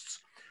interests.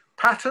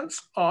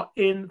 Patents are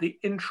in the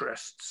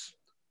interests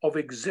of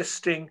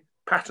existing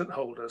patent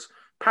holders.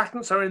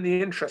 Patents are in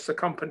the interests of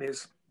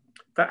companies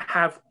that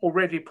have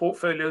already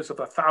portfolios of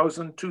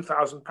 1,000,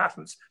 2,000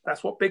 patents.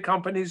 That's what big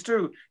companies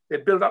do. They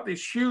build up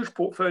this huge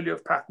portfolio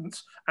of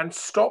patents and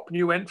stop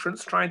new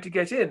entrants trying to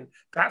get in.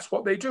 That's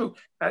what they do.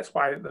 That's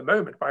why at the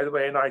moment, by the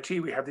way, in IT,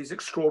 we have these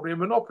extraordinary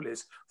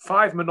monopolies.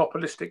 5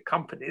 monopolistic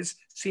companies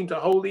seem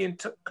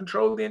to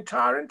control the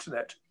entire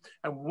internet.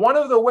 And one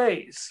of the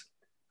ways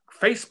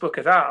Facebook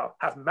et al.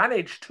 Have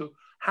managed to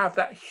have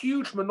that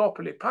huge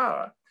monopoly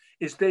power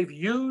is they've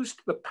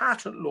used the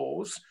patent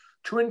laws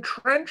to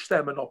entrench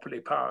their monopoly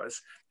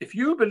powers. If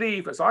you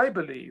believe, as I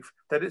believe,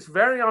 that it's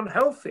very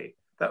unhealthy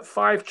that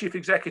 5 chief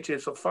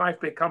executives of 5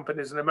 big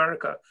companies in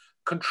America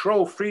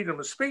control freedom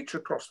of speech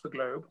across the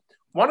globe,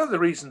 one of the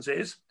reasons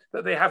is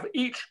that they have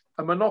each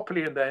a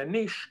monopoly in their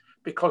niche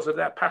because of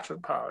their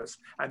patent powers,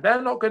 and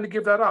they're not going to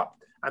give that up.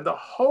 And the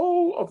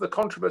whole of the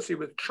controversy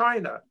with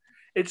China,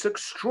 it's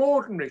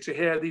extraordinary to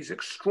hear these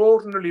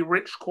extraordinarily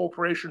rich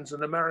corporations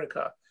in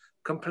America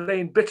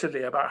complain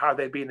bitterly about how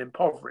they've been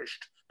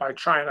impoverished by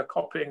China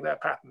copying their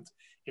patents.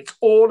 It's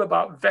all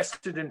about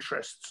vested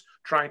interests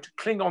trying to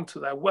cling on to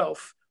their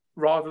wealth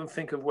rather than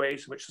think of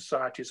ways in which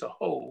society as a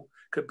whole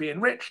could be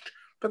enriched.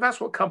 But that's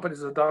what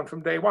companies have done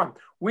from day one.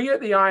 We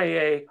at the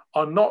IAA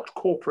are not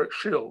corporate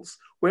shills.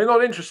 We're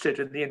not interested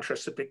in the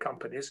interests of big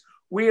companies.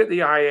 We at the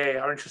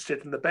IAA are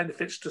interested in the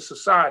benefits to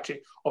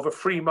society of a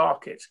free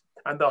market.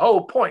 And the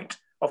whole point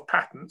of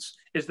patents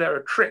is they're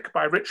a trick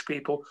by rich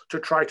people to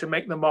try to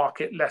make the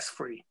market less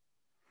free.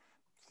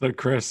 So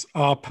Chris,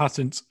 are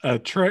patents a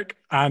trick,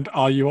 and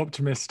are you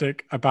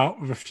optimistic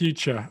about the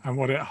future and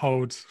what it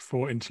holds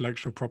for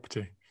intellectual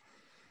property?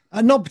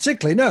 Not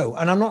particularly, no.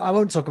 And I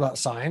won't talk about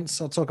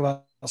science. I'll talk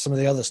about some of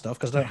the other stuff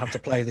because I don't have to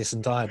play this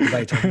entire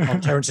debate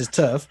on Terence's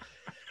turf.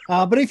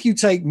 But if you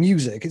take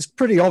music, it's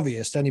pretty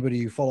obvious to anybody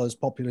who follows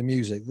popular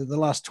music that the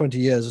last 20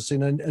 years has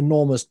seen an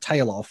enormous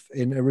tail off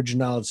in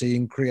originality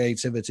and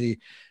creativity.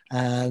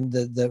 And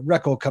the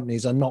record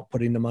companies are not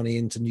putting the money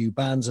into new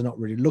bands, are not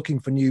really looking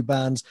for new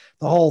bands.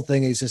 The whole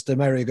thing is just a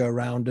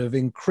merry-go-round of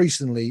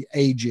increasingly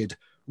aged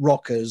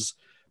rockers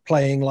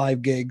playing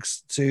live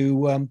gigs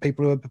to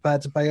people who are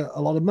prepared to pay a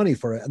lot of money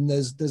for it. And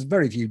there's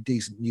very few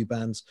decent new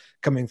bands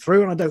coming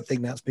through. And I don't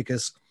think that's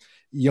because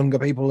younger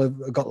people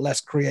have got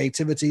less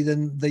creativity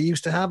than they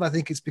used to have. I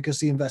think it's because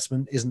the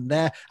investment isn't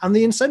there and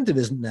the incentive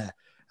isn't there.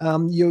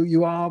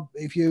 You are,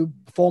 if you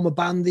form a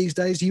band these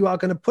days, you are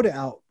going to put it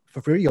out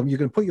for free. You're going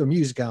to put your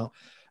music out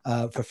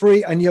for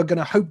free, and you're going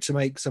to hope to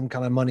make some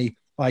kind of money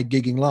by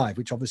gigging live,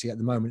 which obviously at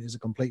the moment is a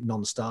complete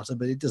non-starter,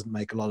 but it doesn't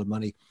make a lot of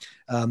money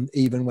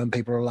even when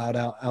people are allowed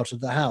out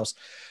of the house.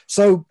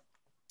 So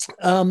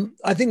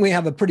I think we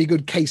have a pretty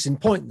good case in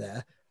point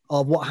there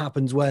of what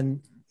happens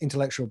when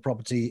intellectual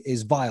property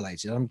is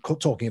violated. I'm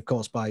talking, of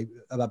course,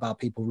 about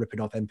people ripping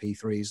off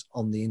MP3s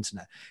on the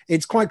internet.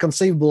 It's quite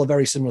conceivable a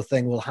very similar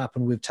thing will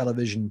happen with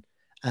television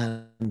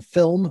and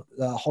film.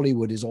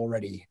 Hollywood is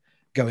already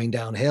going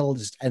downhill,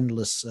 just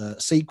endless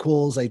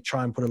sequels. They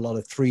try and put a lot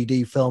of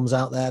 3D films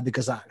out there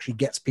because that actually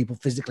gets people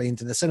physically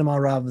into the cinema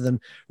rather than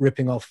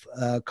ripping off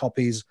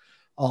copies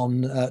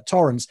on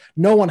torrents.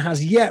 No one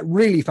has yet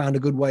really found a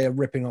good way of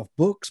ripping off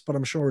books, but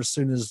I'm sure as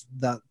soon as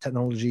that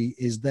technology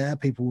is there,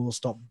 people will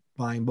stop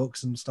buying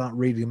books and start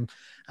reading them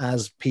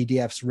as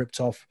PDFs ripped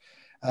off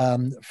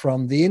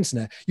from the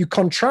internet. You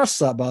contrast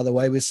that, by the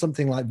way, with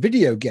something like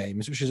video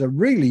games, which is a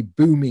really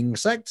booming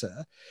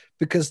sector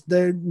because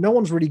no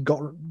one's really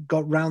got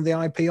around the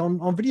IP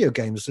on video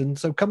games. And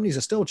so companies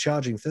are still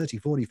charging 30,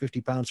 40,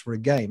 50 pounds for a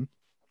game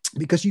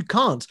because you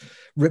can't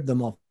rip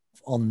them off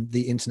on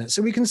the internet.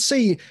 So we can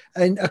see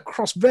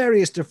across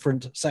various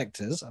different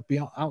sectors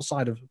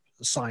outside of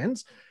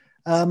science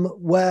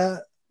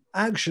where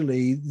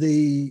actually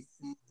the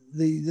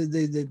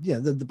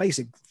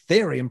basic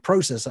theory and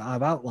process that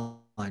I've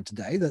outlined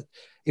today, that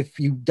if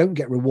you don't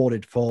get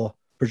rewarded for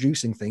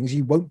producing things,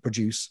 you won't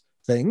produce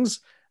things.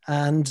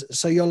 And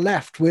so you're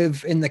left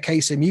with, in the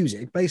case of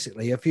music,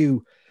 basically a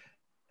few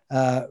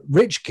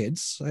rich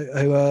kids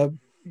who are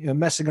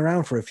messing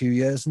around for a few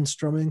years and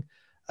strumming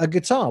a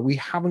guitar. We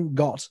haven't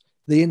got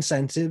the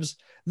incentives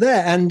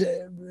there. And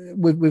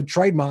with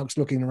trademarks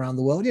looking around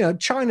the world,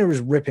 China is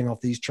ripping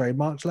off these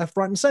trademarks left,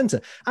 right, and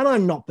center. And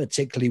I'm not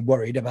particularly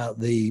worried about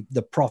the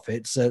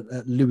profits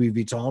at Louis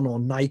Vuitton or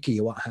Nike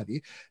or what have you.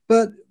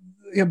 But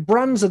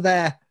brands are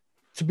there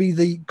to be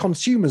the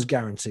consumer's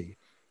guarantee,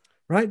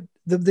 right?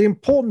 The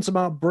importance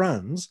about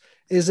brands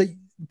is that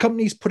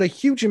companies put a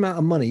huge amount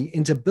of money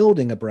into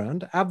building a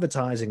brand,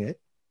 advertising it,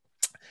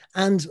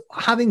 and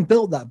having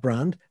built that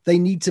brand, they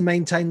need to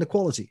maintain the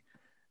quality.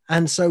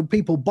 And so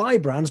people buy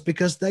brands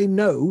because they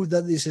know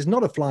that this is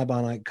not a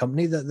fly-by-night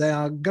company, that they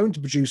are going to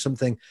produce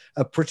something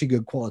of pretty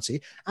good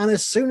quality. And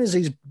as soon as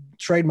these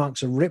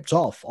trademarks are ripped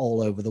off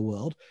all over the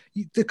world,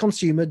 the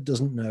consumer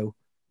doesn't know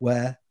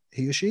where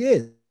he or she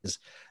is.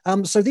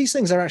 So these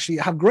things are actually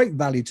have great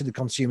value to the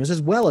consumers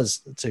as well as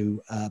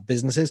to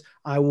businesses.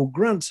 I will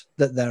grant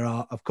that there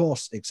are, of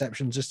course,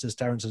 exceptions, just as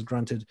Terence has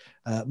granted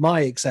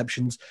my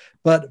exceptions.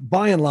 But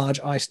by and large,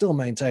 I still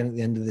maintain at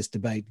the end of this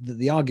debate that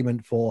the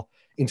argument for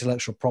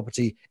intellectual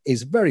property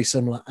is very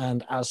similar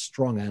and as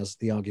strong as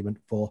the argument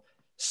for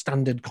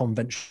standard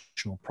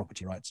conventional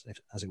property rights,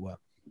 as it were.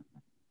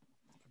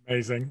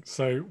 Amazing.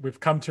 So we've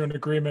come to an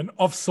agreement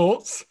of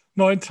sorts.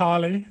 Not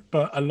entirely,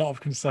 but a lot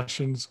of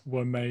concessions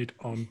were made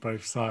on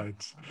both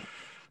sides.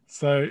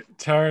 So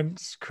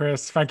Terence,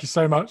 Chris, thank you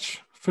so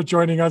much for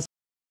joining us.